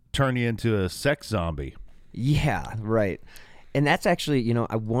turn you into a sex zombie. Yeah, right. And that's actually, you know,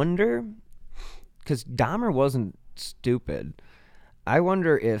 I wonder, because Dahmer wasn't stupid. I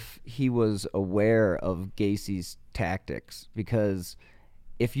wonder if he was aware of Gacy's tactics, because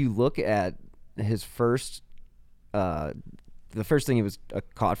if you look at his first, the first thing he was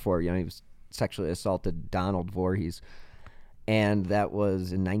caught for, you know, he was sexually assaulted Donald Voorhees, and that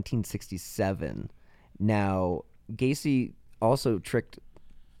was in 1967. Now, Gacy also tricked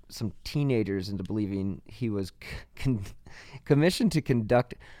some teenagers into believing he was commissioned to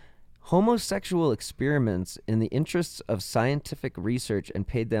conduct homosexual experiments in the interests of scientific research and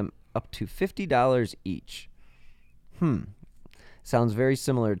paid them up to $50 each. Sounds very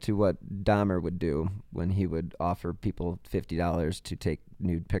similar to what Dahmer would do when he would offer people $50 to take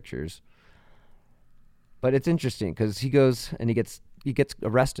nude pictures. But it's interesting because he goes and he gets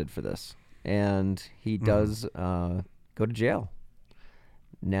arrested for this, and he does go to jail.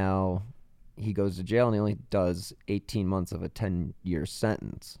 Now he goes to jail and he only does 18 months of a 10-year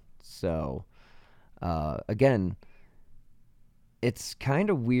sentence. So again, it's kind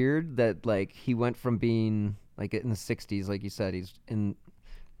of weird that like he went from being like in the 60s, like you said, he's in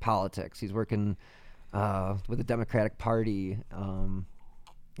politics. He's working with the Democratic Party,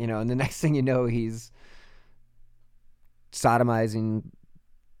 you know, and the next thing you know, he's sodomizing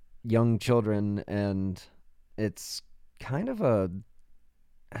young children, and it's kind of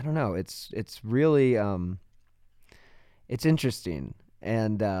I don't know. It's really it's interesting,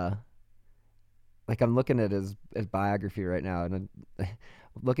 and like I'm looking at his biography right now, and I'm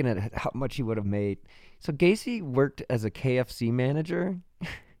looking at how much he would have made. So Gacy worked as a KFC manager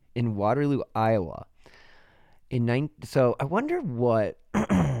in Waterloo, Iowa. So I wonder what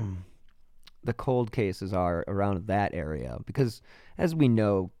the cold cases are around that area, because as we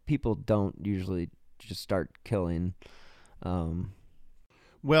know, people don't usually just start killing.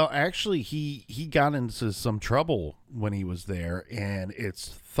 Well, actually, he got into some trouble when he was there, and it's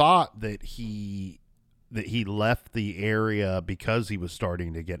thought that he left the area because he was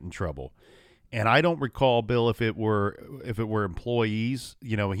starting to get in trouble. And I don't recall, Bill, if it were employees.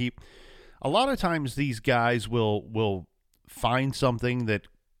 You know, a lot of times these guys will find something that,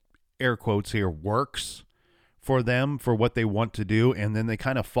 air quotes here, works for them for what they want to do, and then they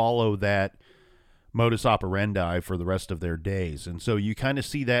kind of follow that modus operandi for the rest of their days. And so you kind of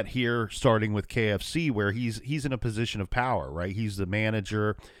see that here, starting with KFC, where he's in a position of power, right? He's the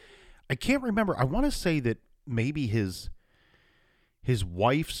manager. I can't remember. I want to say that maybe his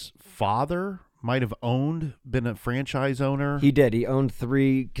wife's father might have been a franchise owner. He did. He owned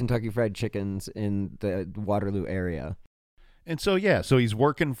 3 Kentucky Fried Chickens in the Waterloo area. And so, yeah, so he's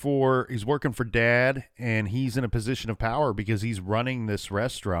working for Dad, and he's in a position of power because he's running this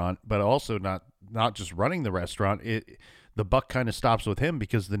restaurant, but also not just running the restaurant. The buck kind of stops with him,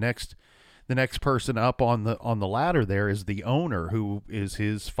 because the next person up on the ladder there is the owner, who is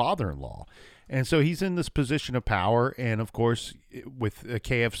his father-in-law. And so he's in this position of power, and of course, with a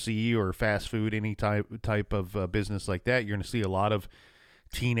KFC or fast food, any type of business like that, you're going to see a lot of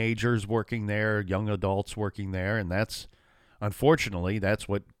teenagers working there, young adults working there, and unfortunately, that's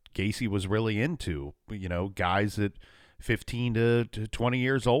what Gacy was really into. You know, guys at 15 to 20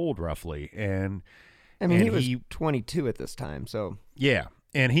 years old, roughly, and I mean, he was 22 at this time, so yeah,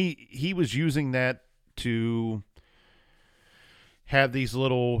 and he was using that to have these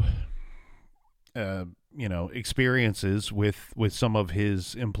little experiences with some of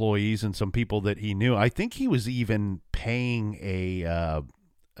his employees and some people that he knew. I think he was even paying a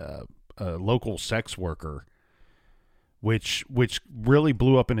local sex worker, which really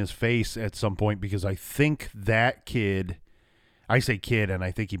blew up in his face at some point, because I think that kid, I say kid, and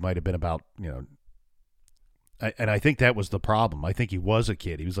I think he might have been about, and I think that was the problem. I think he was a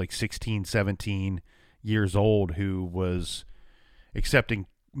kid. He was like 16, 17 years old, who was accepting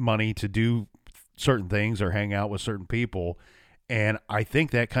money to do certain things or hang out with certain people. And I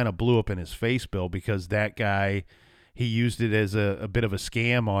think that kind of blew up in his face, Bill, because that guy he used it as a bit of a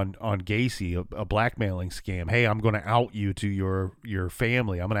scam on Gacy, a blackmailing scam. Hey, I'm going to out you to your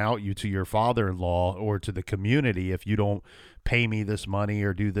family. I'm going to out you to your father-in-law or to the community if you don't pay me this money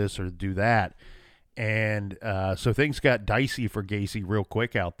or do this or do that. And so things got dicey for Gacy real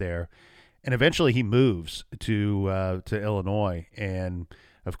quick out there. And eventually he moves to Illinois. And,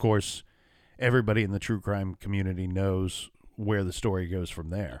 of course, everybody in the true crime community knows where the story goes from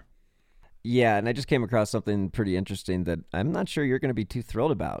there. Yeah, and I just came across something pretty interesting that I'm not sure you're going to be too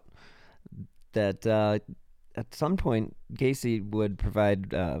thrilled about. That at some point, Gacy would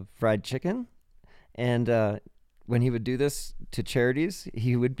provide fried chicken, and when he would do this to charities,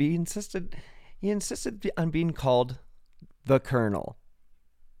 he insisted on being called the Colonel.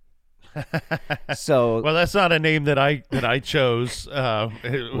 So, well, that's not a name that I chose.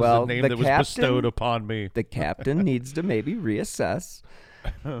 It was a name that was bestowed upon me. The captain needs to maybe reassess.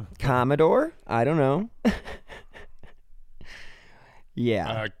 Commodore? I don't know.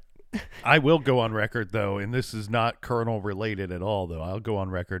 Yeah. I will go on record, though, and this is not Colonel related at all, though. I'll go on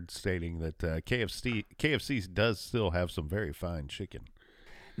record stating that KFC does still have some very fine chicken.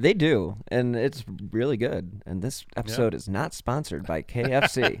 They do, and it's really good. And this episode is not sponsored by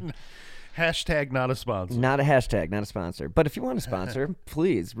KFC. Hashtag not a sponsor. Not a hashtag, not a sponsor. But if you want a sponsor,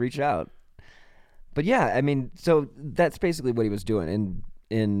 please reach out. But yeah, I mean, so that's basically what he was doing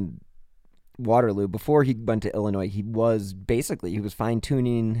in Waterloo. Before he went to Illinois, he was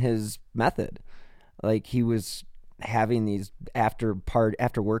fine-tuning his method. Like, he was having these after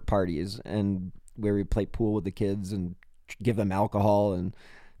work parties and where he'd play pool with the kids and give them alcohol and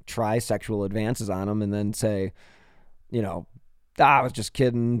try sexual advances on them and then say, I was just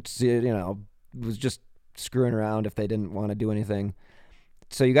kidding, was just screwing around if they didn't want to do anything.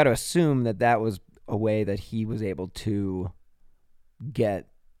 So you got to assume that was a way that he was able to get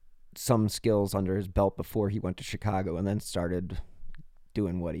some skills under his belt before he went to Chicago and then started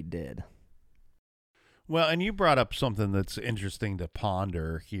doing what he did. Well, and you brought up something that's interesting to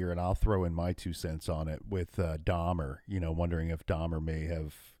ponder here, and I'll throw in my 2 cents on it with Dahmer, wondering if Dahmer may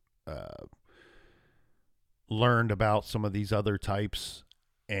have learned about some of these other types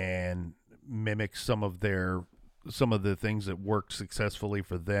and mimic some of the things that worked successfully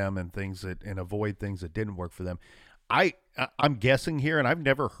for them and avoid things that didn't work for them. I'm guessing here, and I've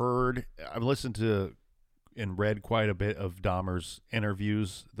listened to and read quite a bit of Dahmer's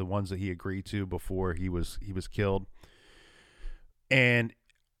interviews, the ones that he agreed to before he was killed. And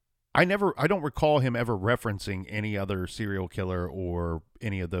I don't recall him ever referencing any other serial killer or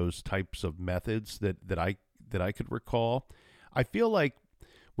any of those types of methods that I could recall. I feel like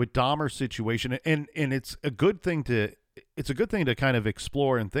with Dahmer's situation, and it's a good thing to kind of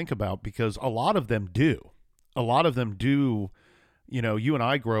explore and think about, because a lot of them do. You and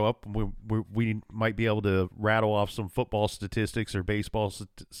I grow up, we might be able to rattle off some football statistics or baseball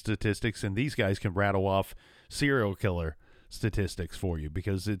statistics, and these guys can rattle off serial killer statistics for you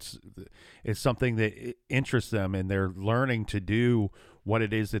because it's something that interests them, and they're learning to do what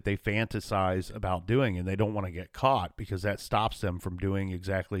it is that they fantasize about doing, and they don't want to get caught because that stops them from doing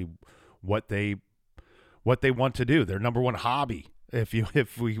exactly what they want to do, their number one hobby, if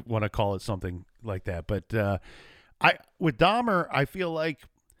we want to call it something like that. But with Dahmer, I feel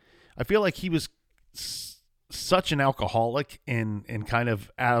like he was such an alcoholic and kind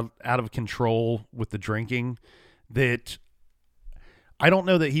of out of control with the drinking that I don't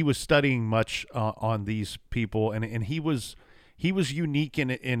know that he was studying much on these people, and he was unique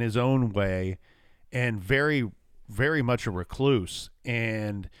in his own way and very, very much a recluse.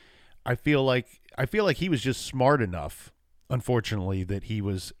 And I feel like he was just smart enough, unfortunately, that he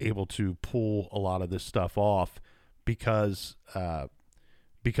was able to pull a lot of this stuff off because of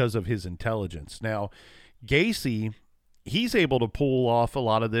his intelligence. Now, Gacy, he's able to pull off a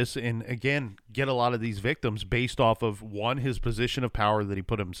lot of this and, again, get a lot of these victims based off of, one, his position of power that he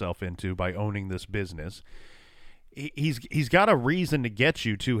put himself into by owning this business. He's got a reason to get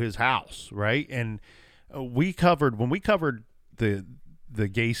you to his house, right? And when we covered the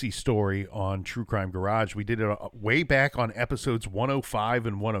Gacy story on True Crime Garage, we did it way back on episodes 105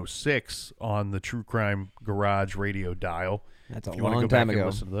 and 106 on the True Crime Garage radio dial. That's a long time ago.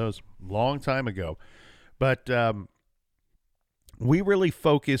 Listen to those. Long time ago. But we really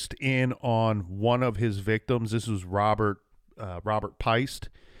focused in on one of his victims. This was Robert Peist,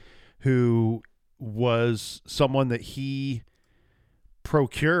 who was someone that he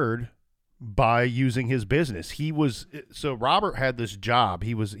procured by using his business. So Robert had this job.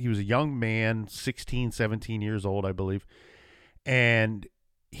 He was a young man, 16, 17 years old, I believe. And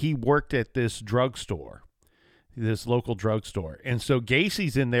he worked at this drugstore. this local drugstore. And so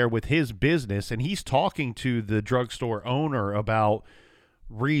Gacy's in there with his business, and he's talking to the drugstore owner about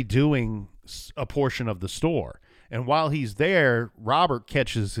redoing a portion of the store. And while he's there, Robert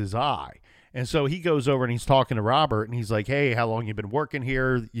catches his eye. And so he goes over and he's talking to Robert, and he's like, hey, how long you been working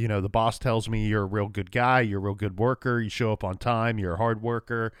here? You know, the boss tells me you're a real good guy. You're a real good worker. You show up on time. You're a hard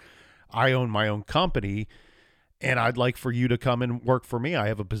worker. I own my own company, and I'd like for you to come and work for me. I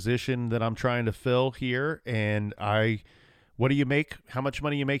have a position that I'm trying to fill here, and what do you make? How much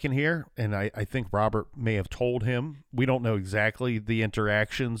money are you making here? And I think Robert may have told him. We don't know exactly the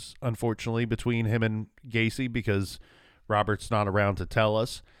interactions, unfortunately, between him and Gacy, because Robert's not around to tell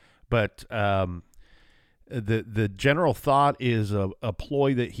us. But the general thought is a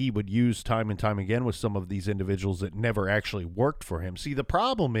ploy that he would use time and time again with some of these individuals that never actually worked for him. See, the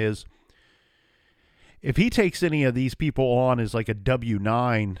problem is, if he takes any of these people on as like a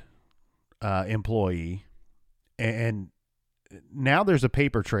W-9 employee, and now there's a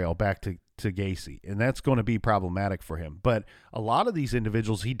paper trail back to Gacy, and that's going to be problematic for him. But a lot of these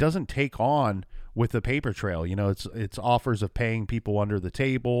individuals he doesn't take on with the paper trail. You know, it's offers of paying people under the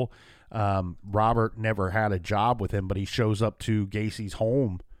table. Robert never had a job with him, but he shows up to Gacy's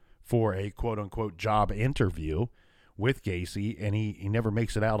home for a quote-unquote job interview with Gacy, and he never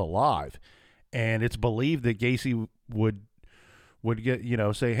makes it out alive. And it's believed that Gacy would get, you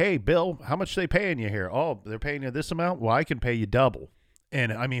know, say, hey, Bill, how much are they paying you here? Oh, they're paying you this amount? Well, I can pay you double.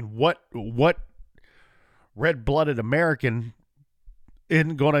 And, I mean, what red-blooded American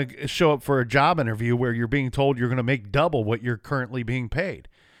isn't going to show up for a job interview where you're being told you're going to make double what you're currently being paid?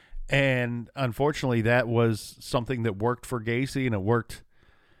 And, unfortunately, that was something that worked for Gacy, and it worked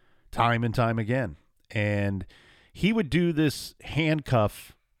time and time again. And he would do this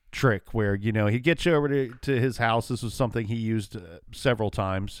handcuff trick where, you know, he'd get you over to his house. This was something he used several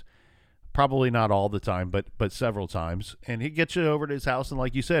times, probably not all the time, but several times. And he'd get you over to his house, and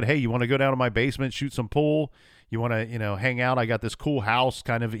like you said, hey, you want to go down to my basement, shoot some pool? You want to, you know, hang out? I got this cool house.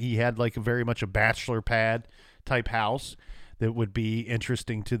 Kind of, he had like very much a bachelor pad type house that would be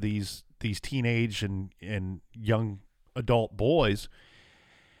interesting to these teenage and young adult boys.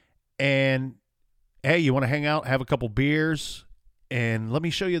 And hey, you want to hang out, have a couple beers? And let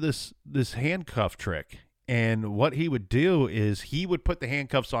me show you this handcuff trick. And what he would do is he would put the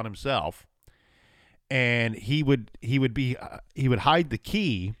handcuffs on himself, and he would hide the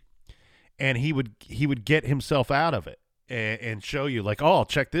key, and he would get himself out of it and show you, like, oh,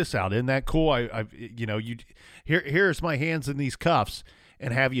 check this out. Isn't that cool? Here's my hands in these cuffs,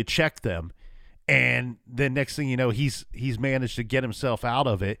 and have you check them. And then next thing you know, he's managed to get himself out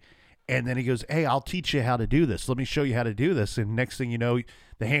of it. And then he goes, hey, I'll teach you how to do this. Let me show you how to do this. And next thing you know,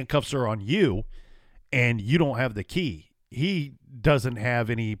 the handcuffs are on you, and you don't have the key. He doesn't have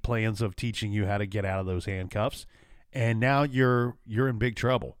any plans of teaching you how to get out of those handcuffs. And now you're in big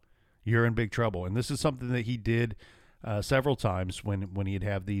trouble. You're in big trouble. And this is something that he did several times when he'd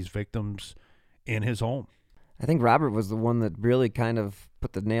have these victims in his home. I think Robert was the one that really kind of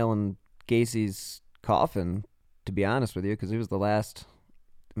put the nail in Gacy's coffin, to be honest with you, because he was the last.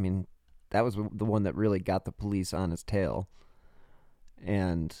 I mean, that was the one that really got the police on his tail.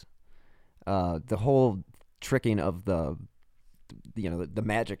 And the whole tricking of the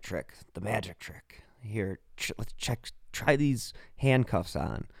magic trick. Here, let's try these handcuffs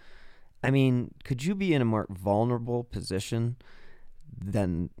on. I mean, could you be in a more vulnerable position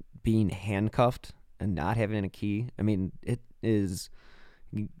than being handcuffed and not having a key? I mean, it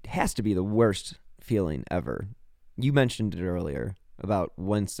has to be the worst feeling ever. You mentioned it earlier about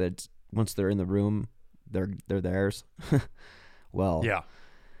once they're in the room, they're theirs. Well, yeah.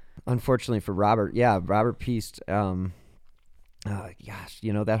 Unfortunately for Robert, Robert Piest, gosh,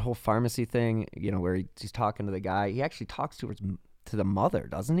 you know, that whole pharmacy thing, you know, where he's talking to the guy. He actually talks to the mother,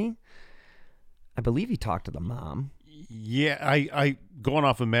 doesn't he? I believe he talked to the mom. Yeah, I going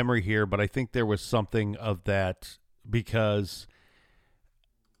off of memory here, but I think there was something of that, because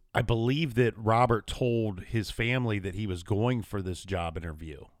I believe that Robert told his family that he was going for this job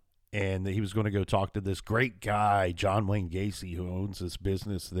interview, and that he was going to go talk to this great guy, John Wayne Gacy, who owns this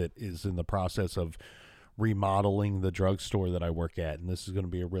business that is in the process of remodeling the drugstore that I work at, and this is going to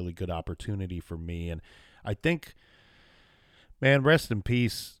be a really good opportunity for me. And I think, man, rest in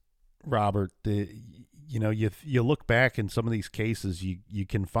peace, Robert. You know, you look back in some of these cases, you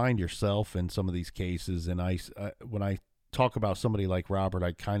can find yourself in some of these cases, and when I talk about somebody like Robert,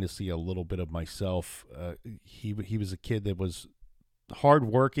 I kind of see a little bit of myself. He was a kid that was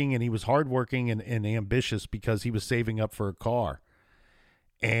hardworking, and he was hardworking and ambitious because he was saving up for a car.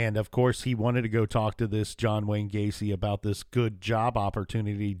 And of course, he wanted to go talk to this John Wayne Gacy about this good job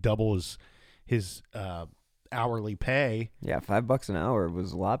opportunity, double his hourly pay. Yeah, $5 an hour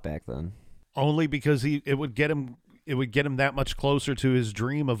was a lot back then. Only because it would get him that much closer to his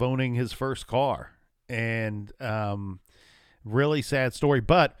dream of owning his first car. And really sad story.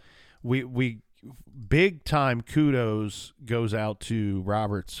 But we big time kudos goes out to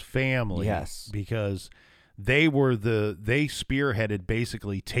Robert's family. Yes. Because they spearheaded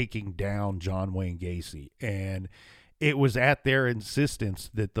basically taking down John Wayne Gacy. And it was at their insistence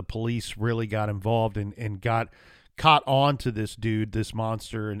that the police really got involved and got caught on to this dude, this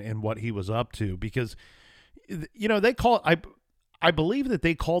monster, and what he was up to. Because, I believe that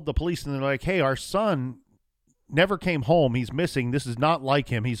they called the police and they're like, hey, our son never came home. He's missing. This is not like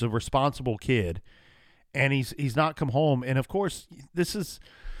him. He's a responsible kid, and he's not come home. And of course, this is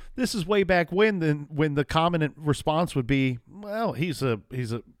way back when the common response would be, well, he's a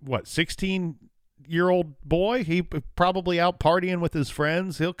 16-year-old boy. He probably out partying with his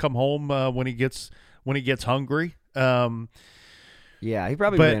friends. He'll come home when he gets hungry. Yeah, he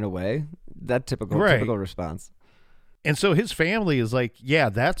probably ran away. That typical response. And so his family is like, yeah,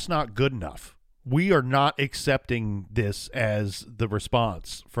 that's not good enough. We are not accepting this as the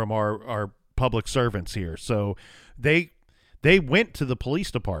response from our public servants here. So they went to the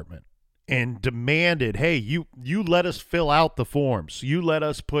police department and demanded, hey, you let us fill out the forms. You let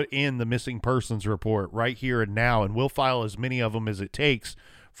us put in the missing persons report right here and now, and we'll file as many of them as it takes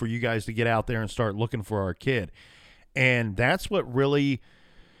for you guys to get out there and start looking for our kid. And that's what really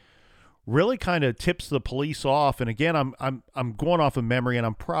kind of tips the police off. And again, I'm going off of memory, and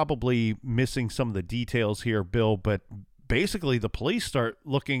I'm probably missing some of the details here, Bill, but basically the police start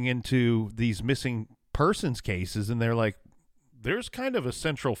looking into these missing persons cases, and they're like, there's kind of a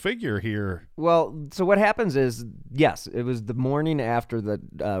central figure here. Well, so what happens is, yes, it was the morning after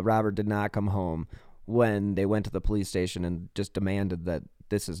that Robert did not come home when they went to the police station and just demanded that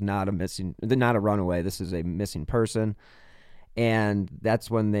this is not a runaway, this is a missing person. And that's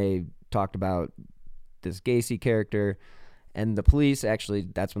when they talked about this Gacy character, and the police actually,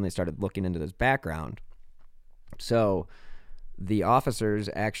 that's when they started looking into this background. So the officers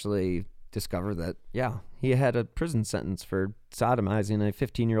actually discovered that, yeah, he had a prison sentence for sodomizing a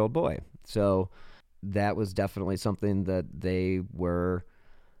 15-year-old boy. So that was definitely something that they were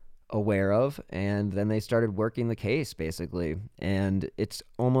aware of, and then they started working the case, basically. And it's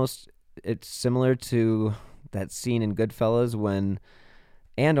similar to that scene in Goodfellas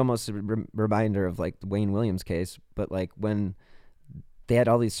and almost a reminder of like the Wayne Williams case, but like when they had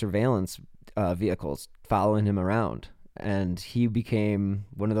all these surveillance vehicles following him around, and he became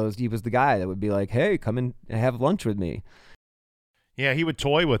one of those. He was the guy that would be like, hey, come and have lunch with me. Yeah, he would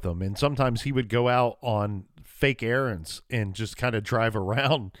toy with them, and sometimes he would go out on fake errands and just kind of drive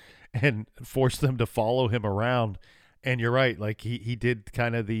around and force them to follow him around. And you're right, like he did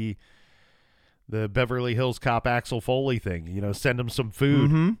kind of the Beverly Hills Cop Axel Foley thing, send him some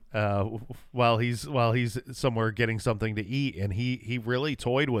food while he's somewhere getting something to eat. And he really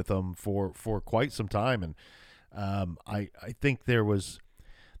toyed with them for quite some time. And I think there's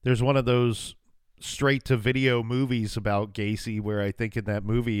one of those straight to video movies about Gacy where I think in that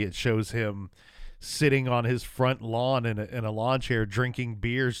movie it shows him sitting on his front lawn in a lawn chair drinking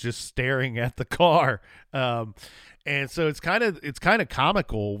beers, just staring at the car. And so it's kind of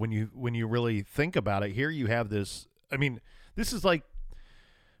comical when you really think about it. Here you have this. I mean, this is like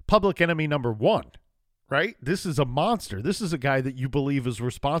Public Enemy #1, right? This is a monster. This is a guy that you believe is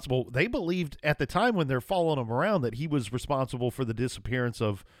responsible. They believed at the time when they're following him around that he was responsible for the disappearance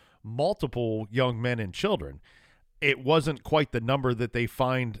of multiple young men and children. It wasn't quite the number that they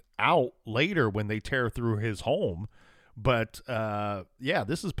find out later when they tear through his home. But yeah,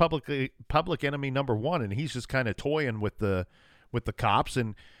 this is Public Enemy #1, and he's just kind of toying with the cops.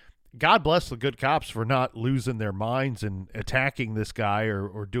 And God bless the good cops for not losing their minds and attacking this guy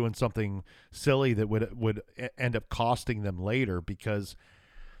or doing something silly that would end up costing them later. Because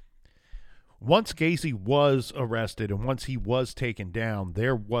once Gacy was arrested and once he was taken down,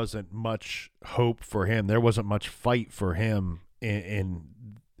 there wasn't much hope for him. There wasn't much fight for him in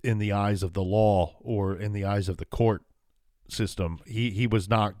the eyes of the law or in the eyes of the court system. He was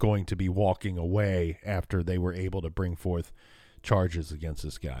not going to be walking away after they were able to bring forth charges against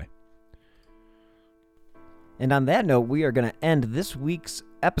this guy. And on that note, we are going to end this week's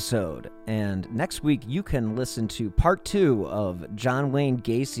episode. And next week, you can listen to part 2 of John Wayne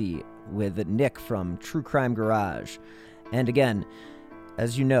Gacy with Nick from True Crime Garage. And again,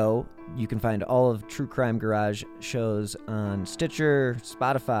 as you know, you can find all of True Crime Garage shows on Stitcher,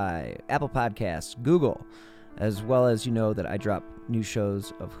 Spotify, Apple Podcasts, Google, as well as you know that I drop new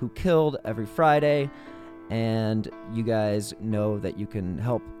shows of Who Killed every Friday. And you guys know that you can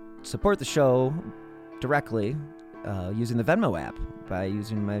help support the show directly using the Venmo app by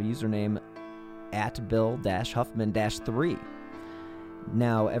using my username at Bill-Huffman-3.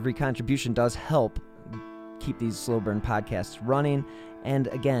 Now, every contribution does help keep these Slow Burn podcasts running, and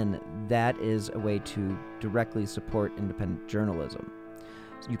again, that is a way to directly support independent journalism.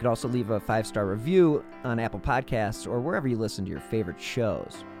 You could also leave a 5-star review on Apple Podcasts or wherever you listen to your favorite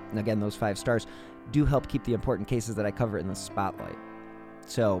shows. And again, those 5 stars do help keep the important cases that I cover in the spotlight.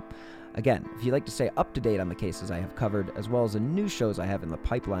 So, again, if you'd like to stay up to date on the cases I have covered, as well as the new shows I have in the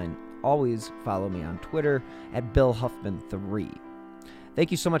pipeline, always follow me on Twitter at BillHuffman3.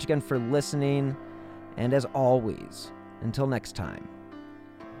 Thank you so much again for listening, and as always, until next time,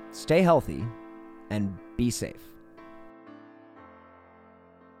 stay healthy and be safe.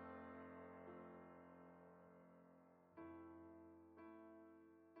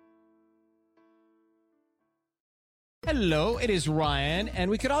 Hello, it is Ryan, and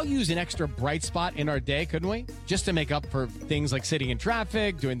we could all use an extra bright spot in our day, couldn't we? Just to make up for things like sitting in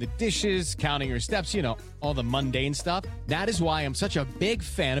traffic, doing the dishes, counting your steps, you know, all the mundane stuff. That is why I'm such a big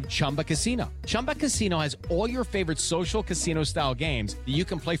fan of Chumba Casino. Chumba Casino has all your favorite social casino-style games that you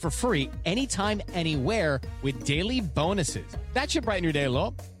can play for free anytime, anywhere with daily bonuses. That should brighten your day a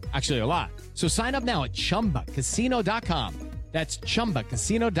little. Actually, a lot. So sign up now at ChumbaCasino.com. That's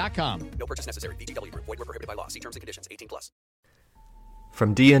ChumbaCasino.com. No purchase necessary. VGW Group. Void where prohibited by law. See terms and conditions. 18+.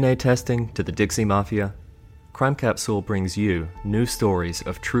 From DNA testing to the Dixie Mafia, Crime Capsule brings you new stories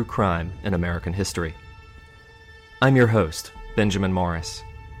of true crime in American history. I'm your host, Benjamin Morris.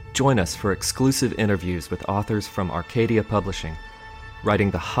 Join us for exclusive interviews with authors from Arcadia Publishing, writing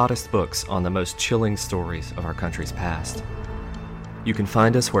the hottest books on the most chilling stories of our country's past. You can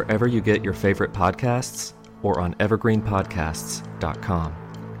find us wherever you get your favorite podcasts or on evergreenpodcasts.com.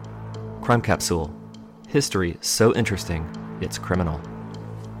 Crime Capsule. History so interesting, it's criminal.